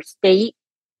different per state,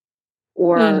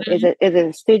 or is it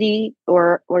a city,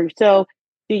 or so?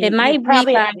 It might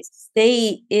be by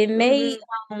state. It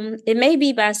may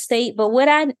be by state. But what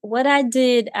I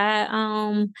did,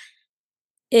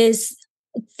 is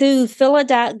through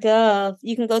phila.gov.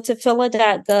 You can go to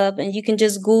phila.gov and you can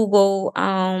just Google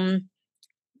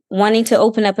wanting to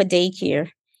open up a daycare.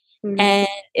 Mhm. And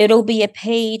it'll be a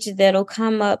page that'll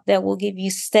come up that will give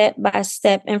you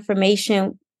step-by-step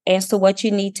information as to what you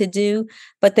need to do.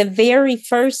 But the very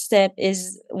first step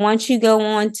is once you go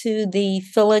on to the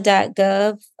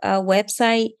phila.gov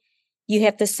website, you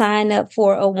have to sign up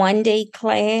for a one-day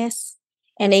class.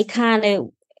 And they kind of,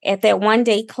 at that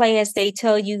one-day class, they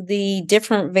tell you the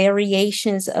different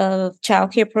variations of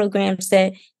childcare programs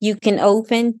that you can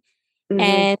open. Mhm.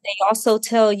 And they also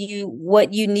tell you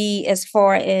what you need as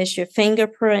far as your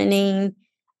fingerprinting.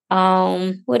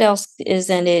 What else is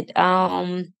in it?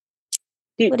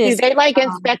 Do, What do is they like um,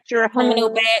 inspect your criminal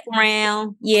home?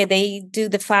 background? Yeah, they do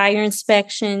the fire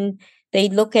inspection. They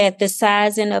look at the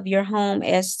sizing of your home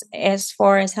as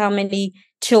far as how many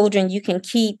children you can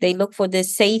keep. They look for the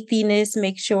safetiness,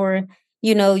 make sure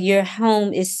your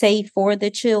home is safe for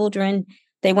the children.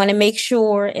 They want to make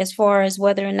sure as far as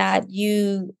whether or not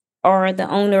you are the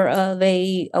owner of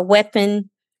a weapon.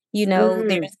 Mm.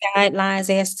 There's guidelines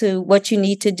as to what you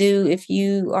need to do if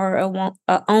you are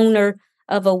a owner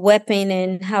of a weapon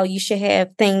and how you should have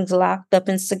things locked up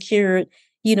and secured,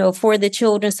 for the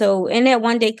children. So in that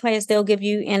one-day class, they'll give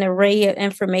you an array of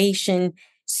information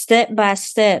step by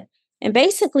step. And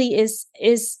basically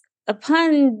is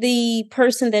upon the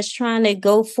person that's trying to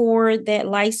go for that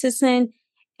licensing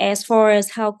as far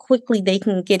as how quickly they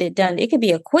can get it done. It could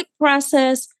be a quick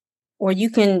process or you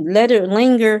can let it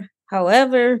linger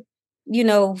however,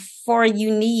 far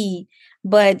you need,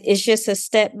 but it's just a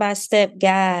step-by-step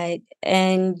guide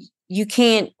and you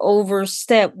can't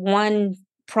overstep one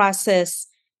process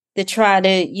to try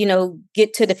to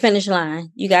get to the finish line.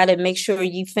 You got to make sure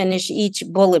you finish each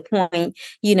bullet point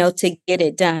to get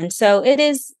it done. So it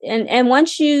is, and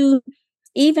once you,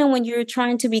 even when you're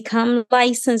trying to become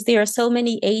licensed, there are so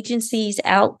many agencies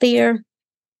out there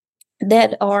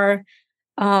that are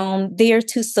there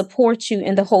to support you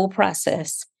in the whole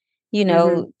process.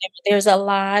 Mhm. There's a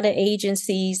lot of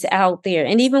agencies out there.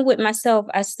 And even with myself,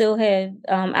 I still have,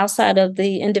 outside of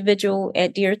the individual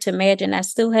at Dear to Imagine, I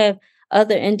still have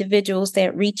other individuals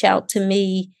that reach out to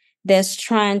me that's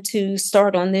trying to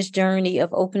start on this journey of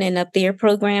opening up their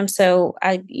program. So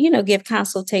I, give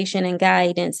consultation and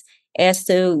guidance as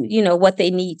to, what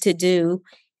they need to do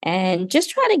and just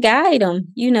try to guide them,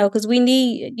 because we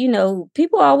need,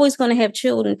 people are always going to have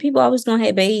children. People are always going to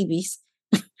have babies.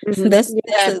 Mhm. That's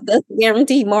Yeah. a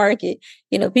guaranteed market.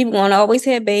 People want to always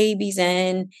have babies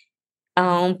and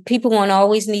people want to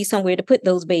always need somewhere to put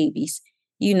those babies,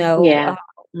 Yeah.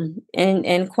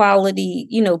 and quality,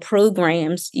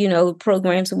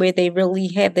 programs where they really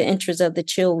have the interest of the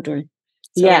children.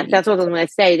 So Yes, that's what I was going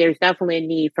to say. There's definitely a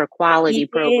need for quality yeah,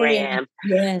 programs.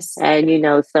 yes,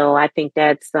 And, so I think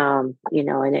that's, and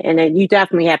then you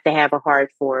definitely have to have a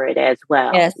heart for it as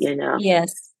well, yes,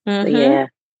 yes. So, Mm-hmm. yeah.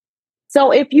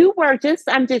 So if you were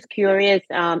I'm just curious,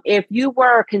 if you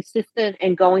were consistent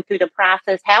in going through the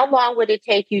process, how long would it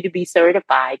take you to be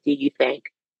certified, do you think?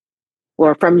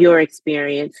 Or from your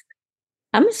experience?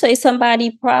 I'm gonna say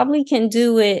somebody probably can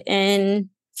do it in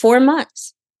 4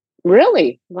 months.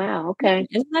 Really? Wow. Okay.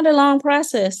 It's not a long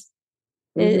process.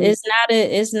 Hmm.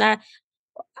 It's not.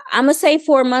 I'm gonna say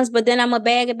 4 months, but then I'm gonna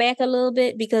bag it back a little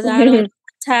bit because I don't know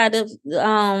how tired of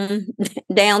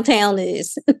downtown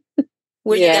is.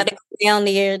 Where you Yeah. got to go down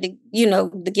there to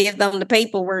give them the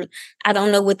paperwork. I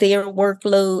don't know what their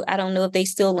workload. I don't know if they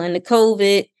still in the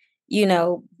COVID.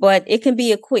 But it can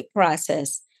be a quick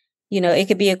process. It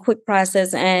could be a quick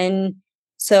process, and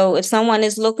so if someone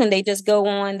is looking, they just go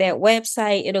on that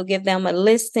website. It'll give them a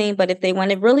listing. But if they want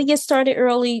to really get started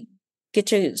early,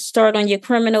 get your start on your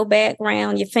criminal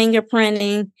background, your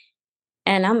fingerprinting,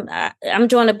 and I'm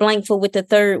drawing a blank for what the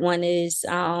third one is.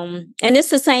 And it's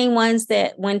the same ones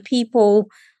that when people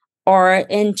are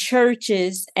in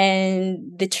churches and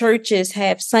the churches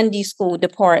have Sunday school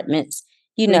departments,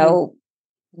 Hmm.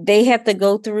 they have to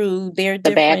go through their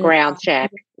The different background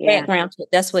check. Yeah. background.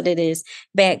 That's what it is,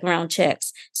 background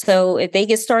checks. So if they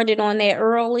get started on that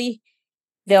early,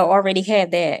 they'll already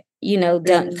have that,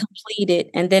 done, Hmm.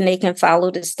 completed, and then they can follow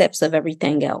the steps of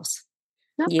everything else.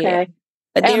 Yeah. Okay.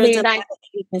 But I there's a mean, lot of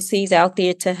agencies out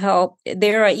there to help.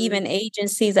 There are even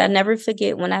agencies I never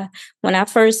forget when I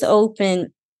first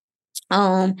opened,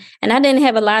 and I didn't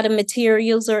have a lot of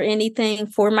materials or anything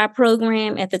for my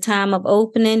program at the time of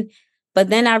opening. But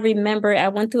then I remember I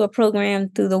went through a program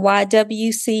through the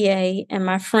YWCA, and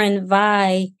my friend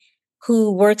Vi,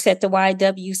 who works at the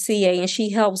YWCA, and she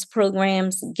helps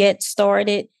programs get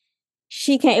started.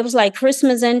 She came, it was like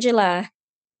Christmas in July.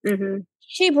 hmm.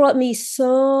 She brought me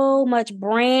so much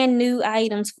brand new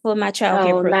items for my childcare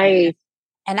Oh, program. nice.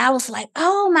 And I was like,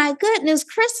 oh my goodness,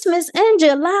 Christmas in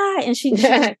July. And she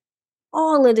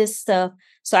all of this stuff.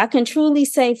 So I can truly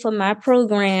say for my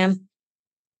program,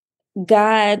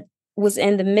 God was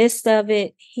in the midst of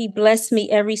it. He blessed me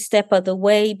every step of the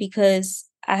way because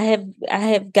I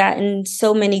have gotten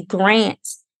so many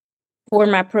grants for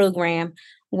my program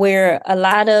where a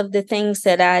lot of the things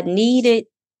that I needed,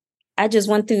 I just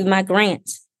went through my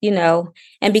grants,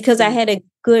 and because I had a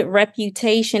good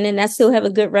reputation and I still have a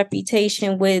good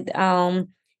reputation with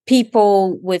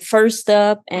people with First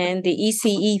Up and the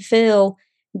ECE Phil,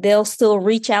 they'll still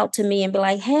reach out to me and be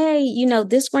like, hey,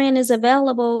 this grant is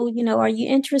available. Are you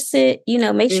interested?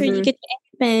 Make sure you get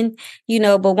your app in,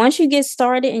 but once you get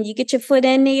started and you get your foot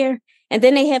in there, and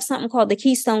then they have something called the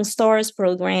Keystone Stars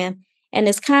program. And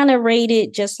it's kind of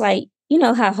rated just like,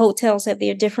 how hotels have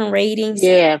their different ratings.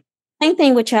 Yeah. Same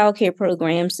thing with childcare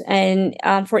programs. And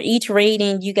for each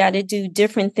rating, you got to do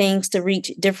different things to reach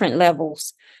different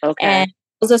levels. Okay. And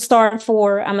I'm a star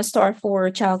 4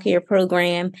 childcare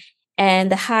program. And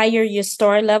the higher your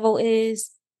star level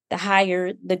is, the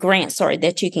higher the grants are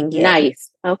that you can get. Nice.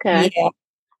 Okay. Yeah.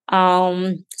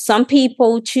 Some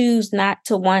people choose not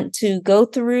to want to go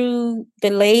through the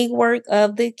legwork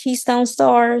of the Keystone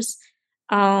Stars.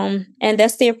 And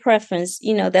that's their preference.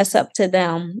 That's up to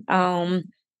them.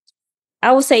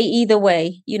 I would say either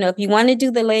way, if you want to do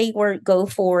the legwork, go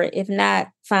for it. If not,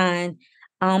 fine.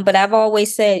 But I've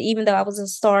always said, even though I was a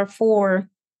star 4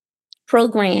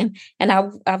 program and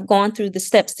I've gone through the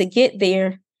steps to get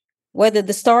there, whether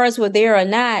the stars were there or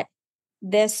not,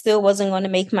 that still wasn't going to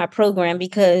make my program,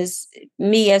 because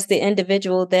me as the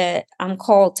individual that I'm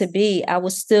called to be, I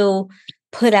would still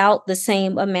put out the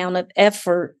same amount of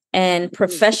effort and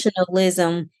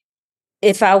professionalism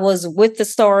if I was with the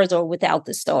stars or without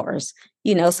the stars,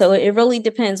 so it really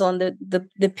depends on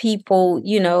the people,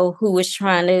 who is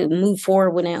trying to move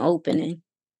forward with an opening.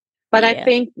 But I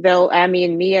think though, I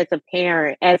mean, me as a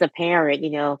parent,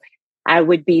 I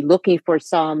would be looking for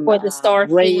some For the star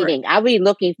rating. I would be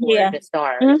looking for the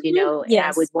stars, and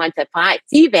I would want to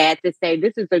see that to say,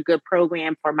 this is a good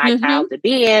program for my child to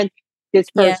be in. This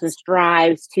person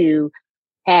strives to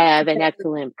have an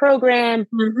excellent program.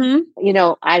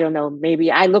 I don't know.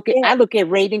 Maybe I look at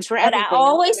ratings for everything. But I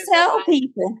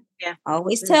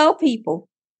always tell people,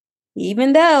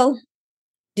 even though,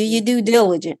 do you do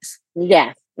diligence?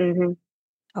 Yes.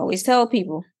 Always tell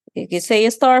people, you can say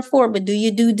a star 4, but do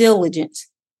you do diligence?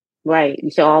 Right. You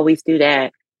should always do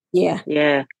that. Yeah.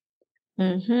 Yeah.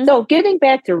 So getting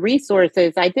back to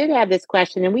resources, I did have this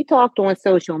question, and we talked on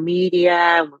social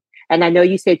media. And I know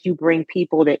you said you bring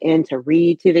people in to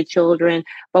read to the children,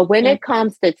 but when it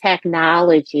comes to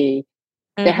technology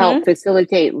to help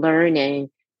facilitate learning,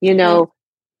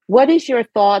 what is your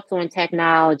thoughts on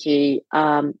technology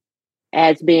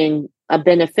as being a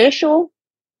beneficial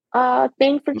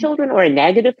thing for children, or a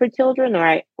negative for children,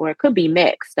 or it could be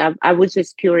mixed? I was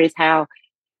just curious how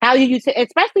you use it,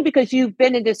 especially because you've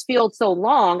been in this field so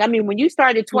long. I mean, when you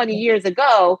started 20 years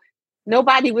ago,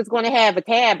 nobody was going to have a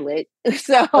tablet.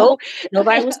 So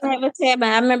nobody was going to have a tablet.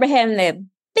 I remember having that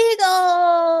big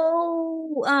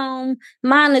old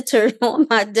monitor on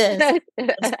my desk.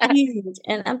 It's huge.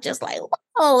 And I'm just like,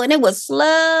 whoa. And it was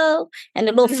slow. And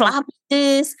the little floppy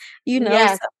disk,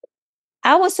 Yes. So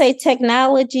I would say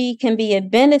technology can be a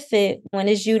benefit when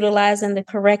it's utilized in the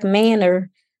correct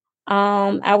manner.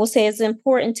 I would say it's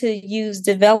important to use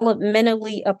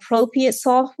developmentally appropriate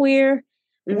software,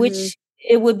 which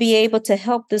it would be able to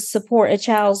help to support a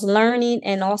child's learning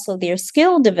and also their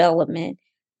skill development.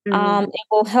 It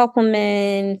will help them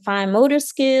in fine motor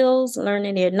skills,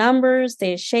 learning their numbers,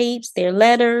 their shapes, their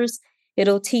letters.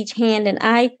 It'll teach hand and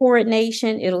eye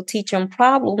coordination. It'll teach them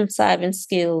problem-solving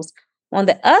skills. On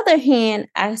the other hand,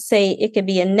 I say it could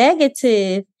be a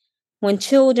negative when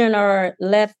children are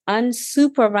left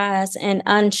unsupervised and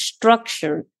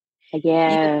unstructured.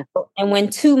 Yeah. And when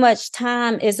too much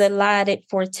time is allotted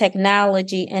for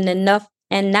technology and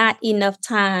not enough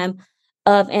time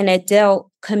of an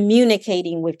adult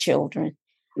communicating with children.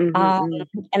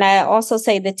 And I also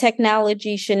say the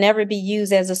technology should never be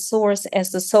used as a source,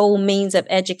 as the sole means of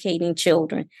educating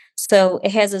children. So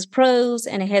it has its pros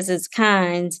and it has its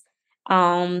cons.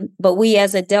 But we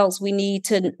as adults, we need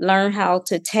to learn how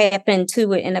to tap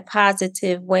into it in a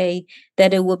positive way,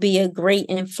 that it will be a great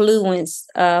influence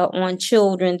on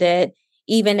children, that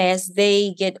even as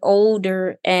they get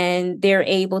older and they're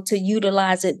able to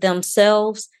utilize it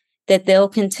themselves, that they'll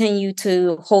continue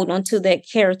to hold on to that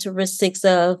characteristics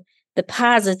of the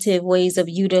positive ways of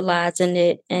utilizing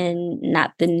it and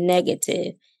not the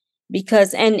negative.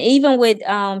 Because, and even with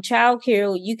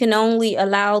childcare, you can only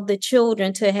allow the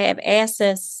children to have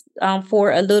access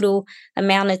for a little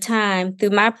amount of time.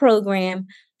 Through my program,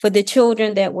 for the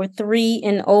children that were 3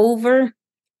 and over,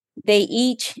 they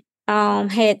each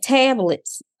had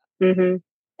tablets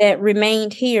that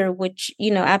remained here, which,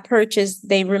 I purchased.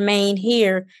 They remain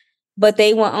here, but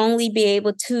they will only be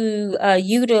able to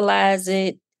utilize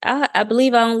it. I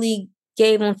believe I only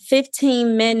gave them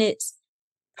 15 minutes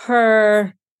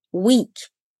per week.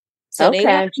 So they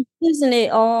weren't using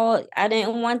it all. I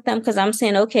didn't want them, because I'm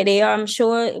saying, okay, I'm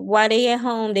sure while they at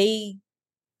home, they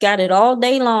got it all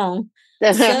day long.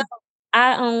 So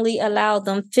I only allowed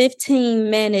them 15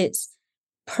 minutes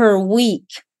per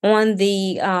week on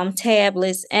the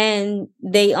tablets, and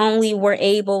they only were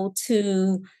able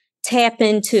to tap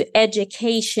into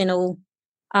educational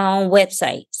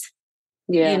websites.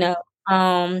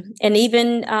 And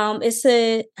even it's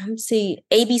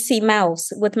ABC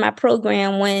Mouse. With my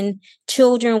program, when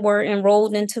children were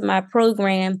enrolled into my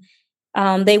program,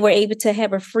 they were able to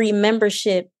have a free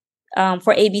membership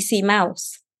for ABC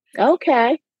Mouse.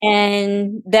 Okay.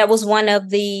 And that was one of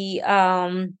the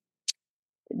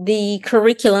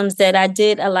curriculums that I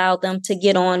did allow them to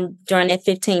get on during that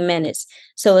 15 minutes.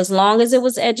 So as long as it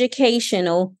was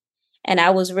educational, and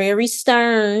I was very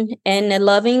stern in a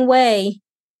loving way,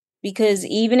 because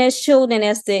even as children,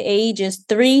 as the ages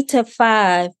 3 to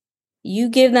 5, you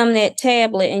give them that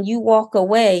tablet and you walk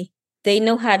away, they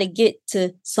know how to get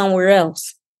to somewhere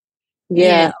else.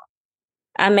 Yeah.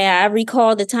 I mean, I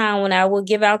recall the time when I would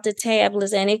give out the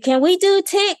tablets and can we do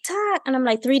TikTok? And I'm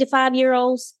like, 3 to 5 year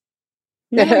olds.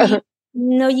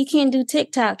 No, you can't do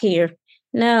TikTok here.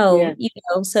 No,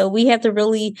 so we have to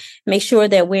really make sure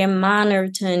that we're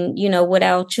monitoring, what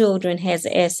our children has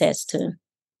access to.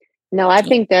 No, I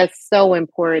think that's so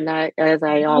important. As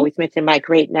I always mention, my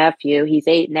great nephew, he's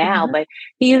 8 now, but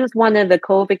he was one of the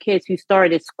COVID kids who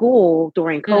started school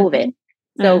during COVID.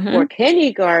 So for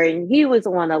kindergarten, he was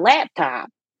on a laptop.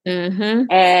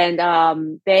 And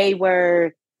they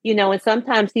were, and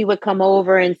sometimes he would come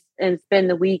over and spend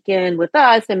the weekend with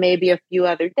us and maybe a few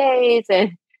other days.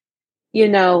 And,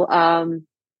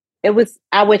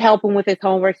 I would help him with his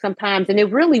homework sometimes. And it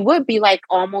really would be like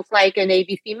almost like an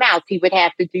ABC Mouse. He would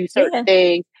have to do certain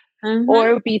things. Or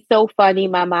it would be so funny.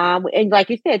 My mom, and like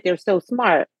you said, they're so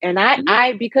smart. And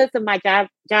I because of my job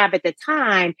at the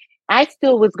time, I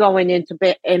still was going into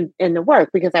in the work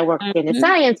because I worked in the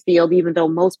science field, even though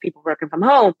most people working from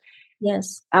home.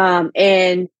 Yes.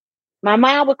 And my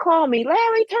mom would call me,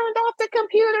 Larry turned off the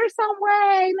computer some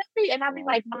way. And I'd be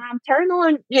like, Mom, turn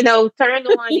on,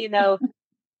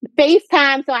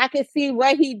 FaceTime so I could see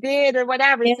what he did or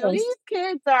whatever. Yes. So these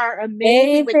kids are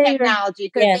amazing with technology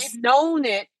because they've known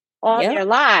it all their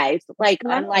lives. Like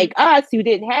unlike us who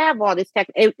didn't have all this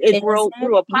tech, it rolled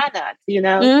through upon us,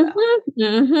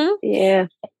 So, yeah.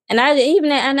 And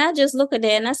I just look at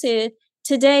that and I said,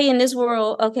 today in this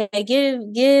world, okay,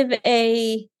 give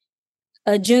a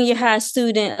junior high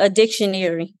student a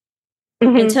dictionary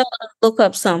and tell them to look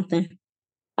up something.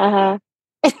 They're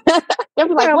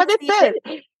like, what is this?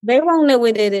 They won't know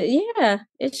what it is. Yeah.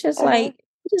 It's just like,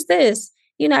 what is this?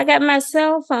 I got my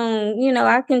cell phone,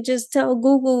 I can just tell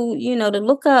Google, to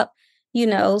look up,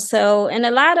 so in a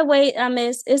lot of ways, I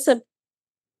mean,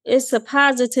 it's a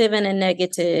positive and a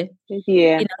negative.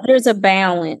 Yeah. There's a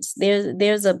balance.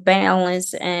 There's a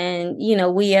balance. And,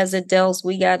 we as adults,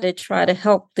 we got to try to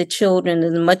help the children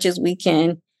as much as we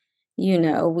can.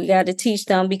 We got to teach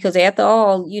them because after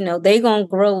all, they're going to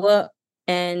grow up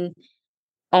and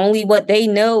only what they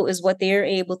know is what they're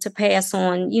able to pass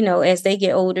on, as they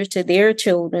get older to their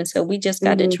children. So we just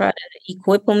got to try to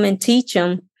equip them and teach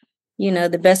them,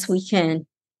 the best we can.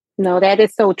 No, that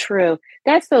is so true.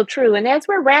 That's so true. And as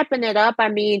we're wrapping it up, I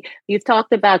mean, you've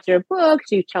talked about your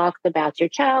books, you've talked about your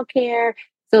childcare.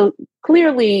 So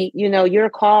clearly, your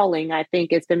calling, I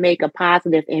think, is to make a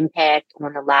positive impact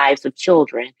on the lives of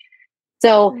children.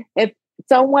 So if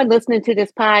someone listening to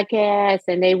this podcast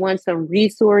and they want some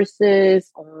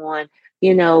resources on,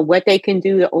 what they can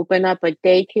do to open up a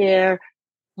daycare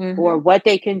or what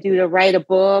they can do to write a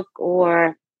book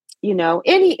or,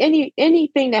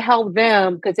 anything to help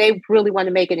them because they really want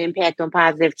to make an impact on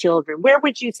positive children, where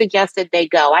would you suggest that they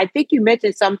go? I think you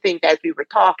mentioned something as we were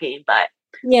talking, but.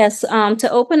 Yes. To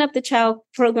open up the child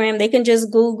program, they can just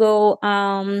Google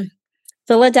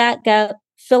phila.gov.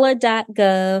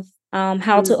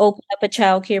 How to open up a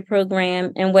child care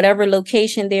program in whatever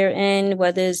location they're in,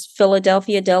 whether it's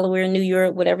Philadelphia, Delaware, New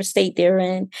York, whatever state they're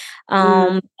in.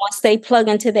 Once they plug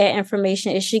into that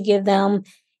information, it should give them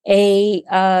a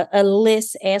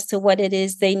list as to what it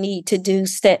is they need to do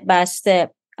step by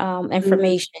step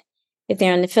information. If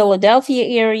they're in the Philadelphia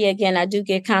area, again, I do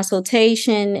get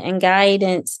consultation and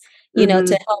guidance,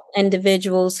 to help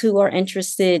individuals who are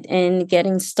interested in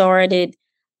getting started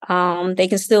They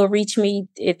can still reach me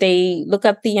if they look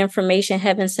up the information,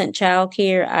 Heaven Sent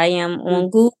Childcare. I am on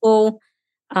Google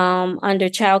under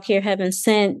Childcare Heaven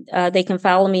Sent. They can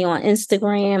follow me on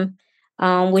Instagram,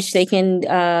 which they can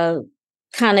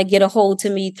kind of get a hold to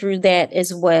me through that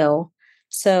as well.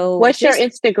 So what's your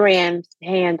Instagram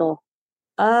handle?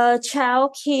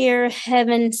 Childcare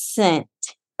Heaven Sent.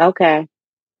 Okay.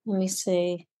 Let me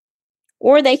see.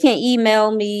 Or they can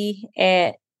email me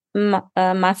at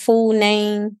my full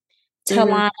name,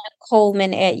 Talana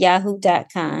Coleman at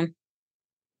yahoo.com.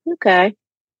 Okay.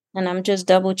 And I'm just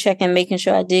double checking, making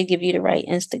sure I did give you the right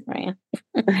Instagram.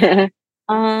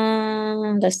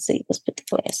 Let's see. Let's put the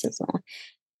glasses on.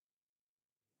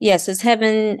 Yes, it's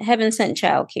Heaven Sent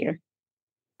Childcare.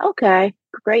 Okay,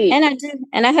 great.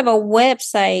 And I have a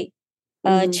website,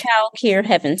 Childcare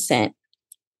Heaven Sent.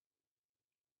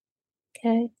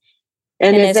 Okay.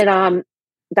 And is it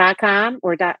 .com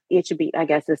or it should be, I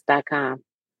guess it's .com.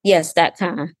 Yes,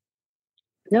 .com.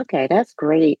 Okay, that's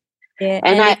great. Yeah.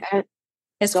 And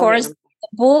as far as the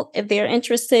book, if they're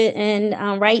interested in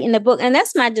writing the book, and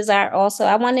that's my desire also,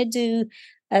 I want to do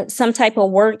some type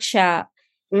of workshop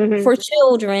for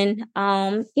children.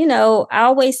 I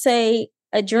always say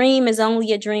a dream is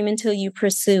only a dream until you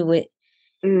pursue it.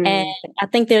 And I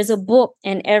think there's a book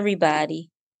in everybody,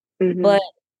 but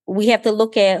we have to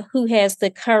look at who has the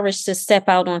courage to step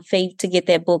out on faith to get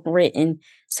that book written.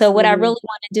 So what I really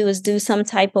want to do is do some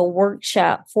type of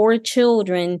workshop for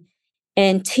children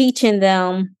and teaching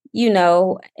them,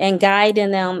 and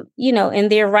guiding them, in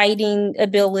their writing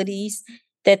abilities,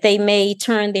 that they may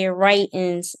turn their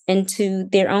writings into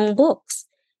their own books,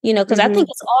 because I think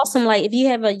it's awesome. Like if you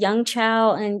have a young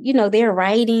child and, they're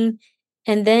writing,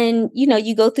 and then,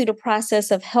 you go through the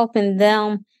process of helping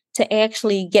them to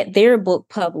actually get their book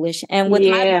published. And with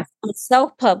my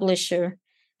self-publisher,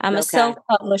 I'm a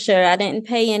self-publisher. I didn't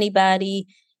pay anybody,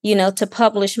 to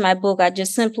publish my book. I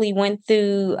just simply went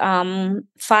through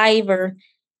Fiverr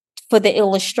for the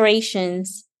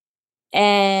illustrations.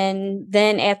 And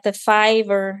then after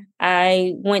Fiverr,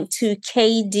 I went to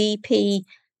KDP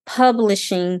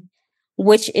Publishing,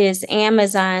 which is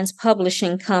Amazon's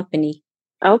publishing company.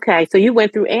 Okay, so you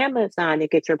went through Amazon to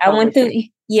get your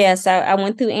publishing. I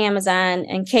went through Amazon,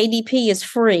 and KDP is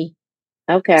free.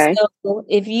 Okay. So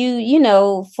if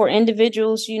you, for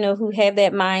individuals, who have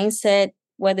that mindset,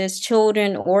 whether it's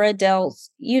children or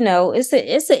adults, it's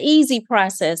an easy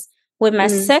process. With my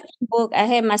second book, I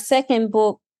had my second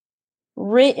book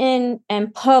written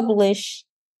and published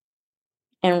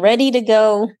and ready to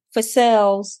go for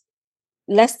sales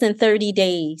less than 30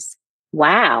 days.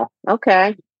 Wow.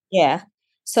 Okay. Yeah.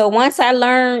 So once I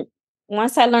learned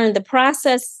the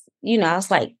process, I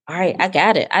was like, all right, I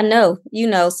got it. I know,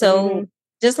 so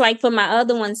just like for my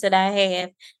other ones that I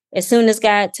have, as soon as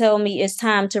God tell me it's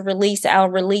time to release, I'll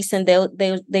release, and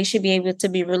they should be able to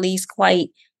be released quite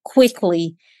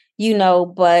quickly,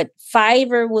 but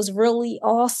Fiverr was really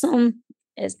awesome.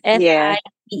 As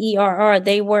Fiverr,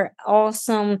 they were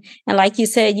awesome. And like you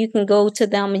said, you can go to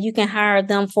them and you can hire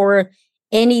them for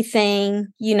anything,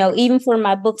 even for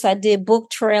my books. I did book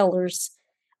trailers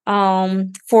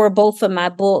for both of my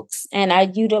books, and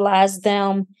I utilize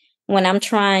them when I'm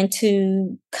trying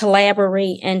to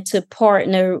collaborate and to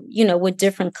partner, with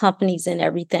different companies and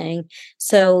everything.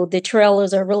 So the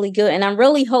trailers are really good. And I'm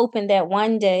really hoping that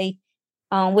one day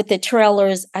with the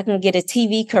trailers, I can get a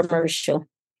TV commercial.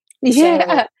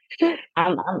 Yeah. So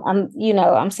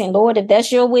I'm saying, Lord, if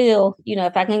that's your will,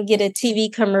 if I can get a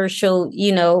TV commercial,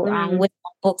 with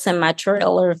my books and my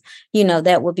trailer,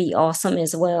 that would be awesome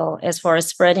as well, as far as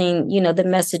spreading, the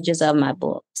messages of my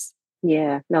books.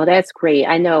 Yeah, no, that's great.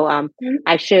 I know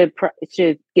I should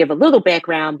give a little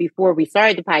background. Before we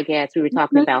started the podcast, we were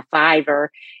talking about Fiverr,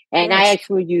 and I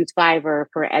actually use Fiverr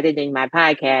for editing my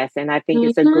podcast. And I think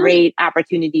it's a great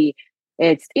opportunity.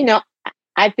 It's,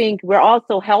 I think we're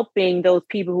also helping those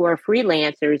people who are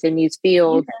freelancers in these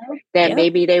fields that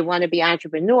maybe they want to be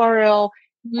entrepreneurial.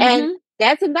 And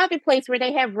that's another place where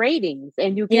they have ratings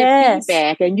and you get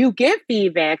feedback and you give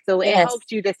feedback. So it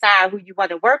helps you decide who you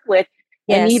want to work with.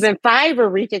 And even Fiverr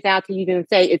reaches out to you and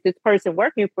say, is this person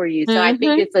working for you? So I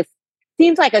think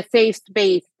seems like a safe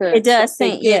space to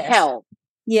get help.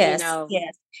 Yes.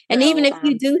 And even if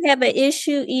you do have an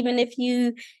issue, even if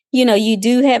you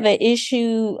do have an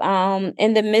issue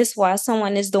in the midst while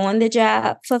someone is doing the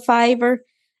job for Fiverr,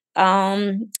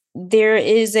 there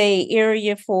is a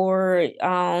area for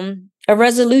a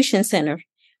resolution center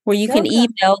where you can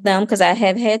email them, because I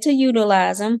have had to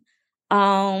utilize them.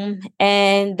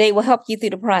 And they will help you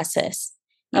through the process.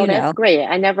 That's great.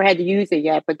 I never had to use it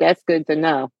yet, but that's good to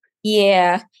know.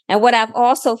 Yeah. And what I've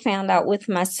also found out with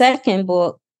my second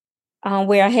book,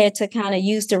 where I had to kind of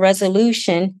use the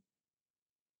resolution.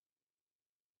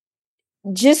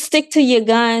 Just stick to your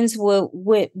guns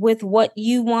with what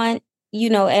you want,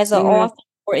 as an author,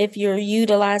 or if you're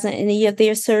utilizing any of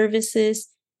their services,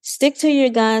 stick to your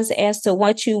guns as to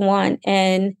what you want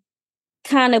and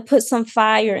kind of put some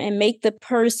fire and make the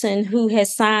person who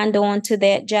has signed on to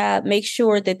that job, make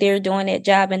sure that they're doing that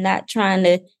job and not trying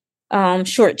to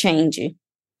shortchange you.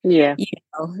 Yeah.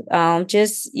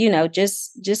 Just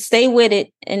stay with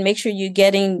it and make sure you're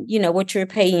getting, what you're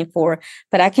paying for.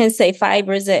 But I can say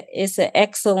fiber is an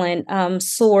excellent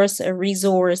source, a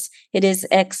resource. It is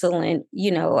excellent,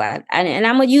 and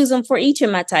I'm going to use them for each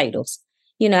of my titles.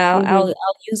 I'll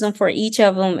use them for each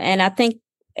of them. And I think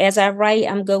as I write,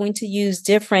 I'm going to use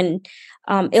different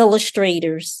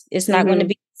illustrators. It's not going to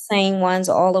be the same ones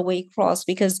all the way across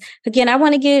because, again, I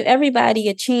want to give everybody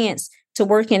a chance to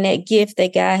work in that gift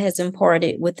that God has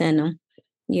imparted within them.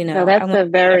 So that's a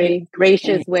very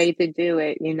gracious way to do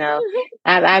it.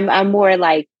 I'm more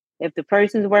like, if the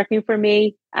person's working for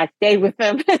me, I stay with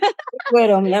them. With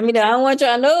them. I mean, I don't want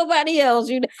y'all nobody else.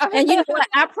 And you know what?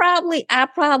 I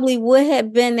probably would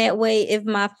have been that way if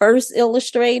my first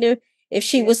illustrator, if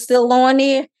she was still on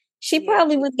there, she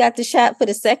probably would have got the shot for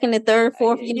the second and third,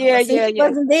 fourth. She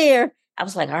wasn't there. I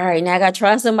was like, all right, now I got to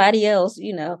try somebody else,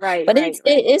 Right. But it's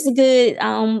good.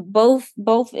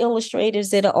 Both illustrators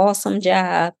did an awesome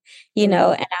job,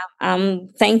 and I'm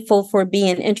thankful for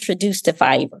being introduced to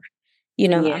fiber.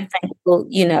 I'm thankful.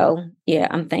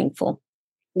 I'm thankful.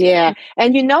 Yeah,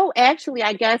 and actually,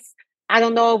 I guess I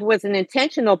don't know if it was an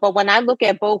intentional, but when I look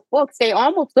at both books, they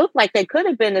almost look like they could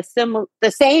have been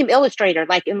the same illustrator.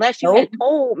 Like, unless you had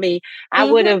told me, I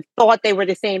would have thought they were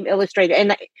the same illustrator.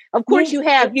 And of course, you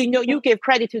have, you give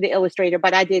credit to the illustrator,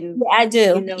 but I didn't. Yeah, I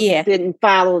do. Didn't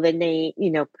follow the name.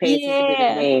 Pay attention to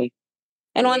the name.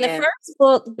 And on the first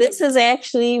book, this is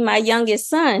actually my youngest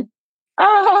son.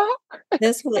 Oh,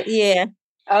 this one, yeah.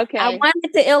 Okay. I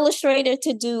wanted the illustrator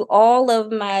to do all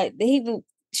of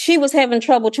she was having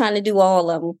trouble trying to do all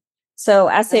of them. So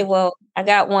I said, well, I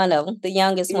got one of them, the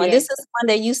youngest one. This is one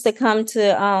that used to come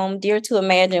to Dare to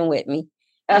Imagine with me.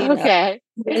 Okay.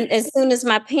 And as soon as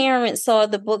my parents saw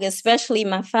the book, especially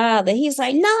my father, he's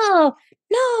like, no,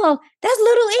 that's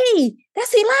little E.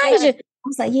 That's Elijah. I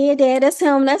was like, yeah, Dad, that's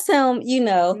him.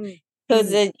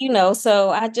 Because, so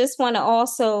I just want to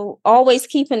also always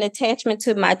keep an attachment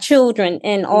to my children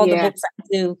in all the books I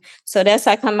do. So that's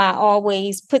how come I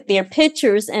always put their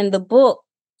pictures in the book,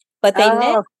 but they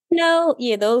never know.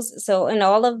 Yeah, those. So in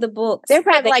all of the books, they're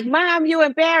probably like, Mom, you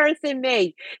embarrassing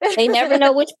me. They never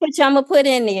know which picture I'm going to put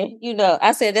in there.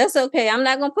 I said, that's okay. I'm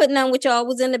not going to put none with y'all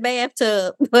was in the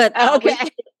bathtub, but okay.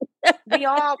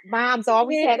 Moms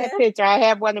always had a picture. I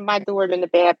have one of my daughter in the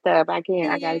bathtub. I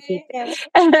got to keep it.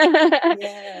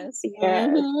 Yes.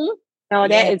 No,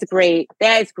 that is great.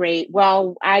 That is great.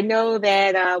 Well, I know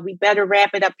that we better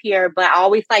wrap it up here, but I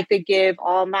always like to give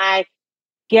all my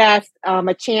guests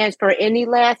a chance for any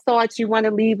last thoughts you want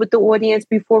to leave with the audience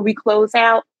before we close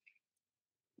out.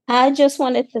 I just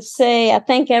wanted to say, I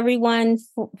thank everyone.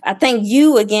 I thank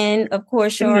you again, of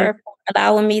course, Shar, for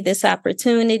allowing me this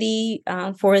opportunity,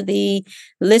 for the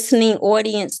listening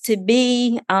audience to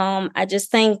be. I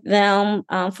just thank them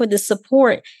for the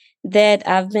support that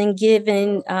I've been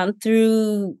given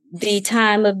through the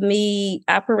time of me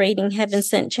operating Heaven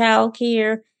Sent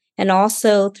Childcare, and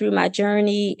also through my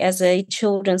journey as a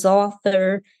children's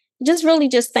author.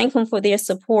 Just thank them for their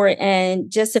support. And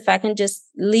just if I can just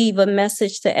leave a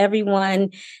message to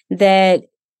everyone that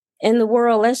in the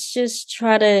world, let's just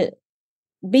try to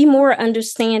be more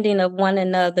understanding of one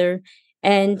another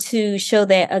and to show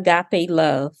that agape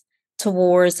love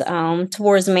towards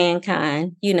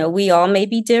mankind. We all may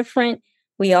be different.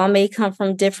 We all may come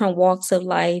from different walks of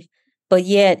life, but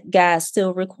yet God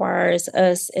still requires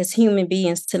us as human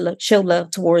beings to show love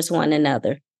towards one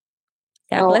another.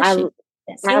 God bless you.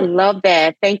 I love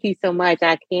that. Thank you so much.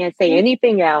 I can't say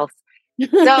anything else.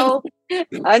 So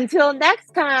until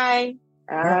next time.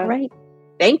 All right.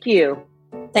 Thank you.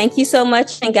 Thank you so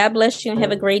much, and God bless you, and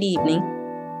have a great evening.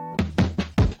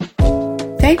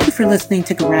 Thank you for listening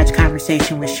to Garage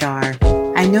Conversation with Shar.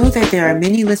 I know that there are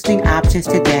many listening options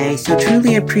today, so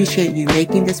truly appreciate you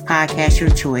making this podcast your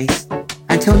choice.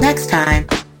 Until next time,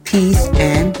 peace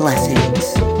and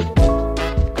blessings.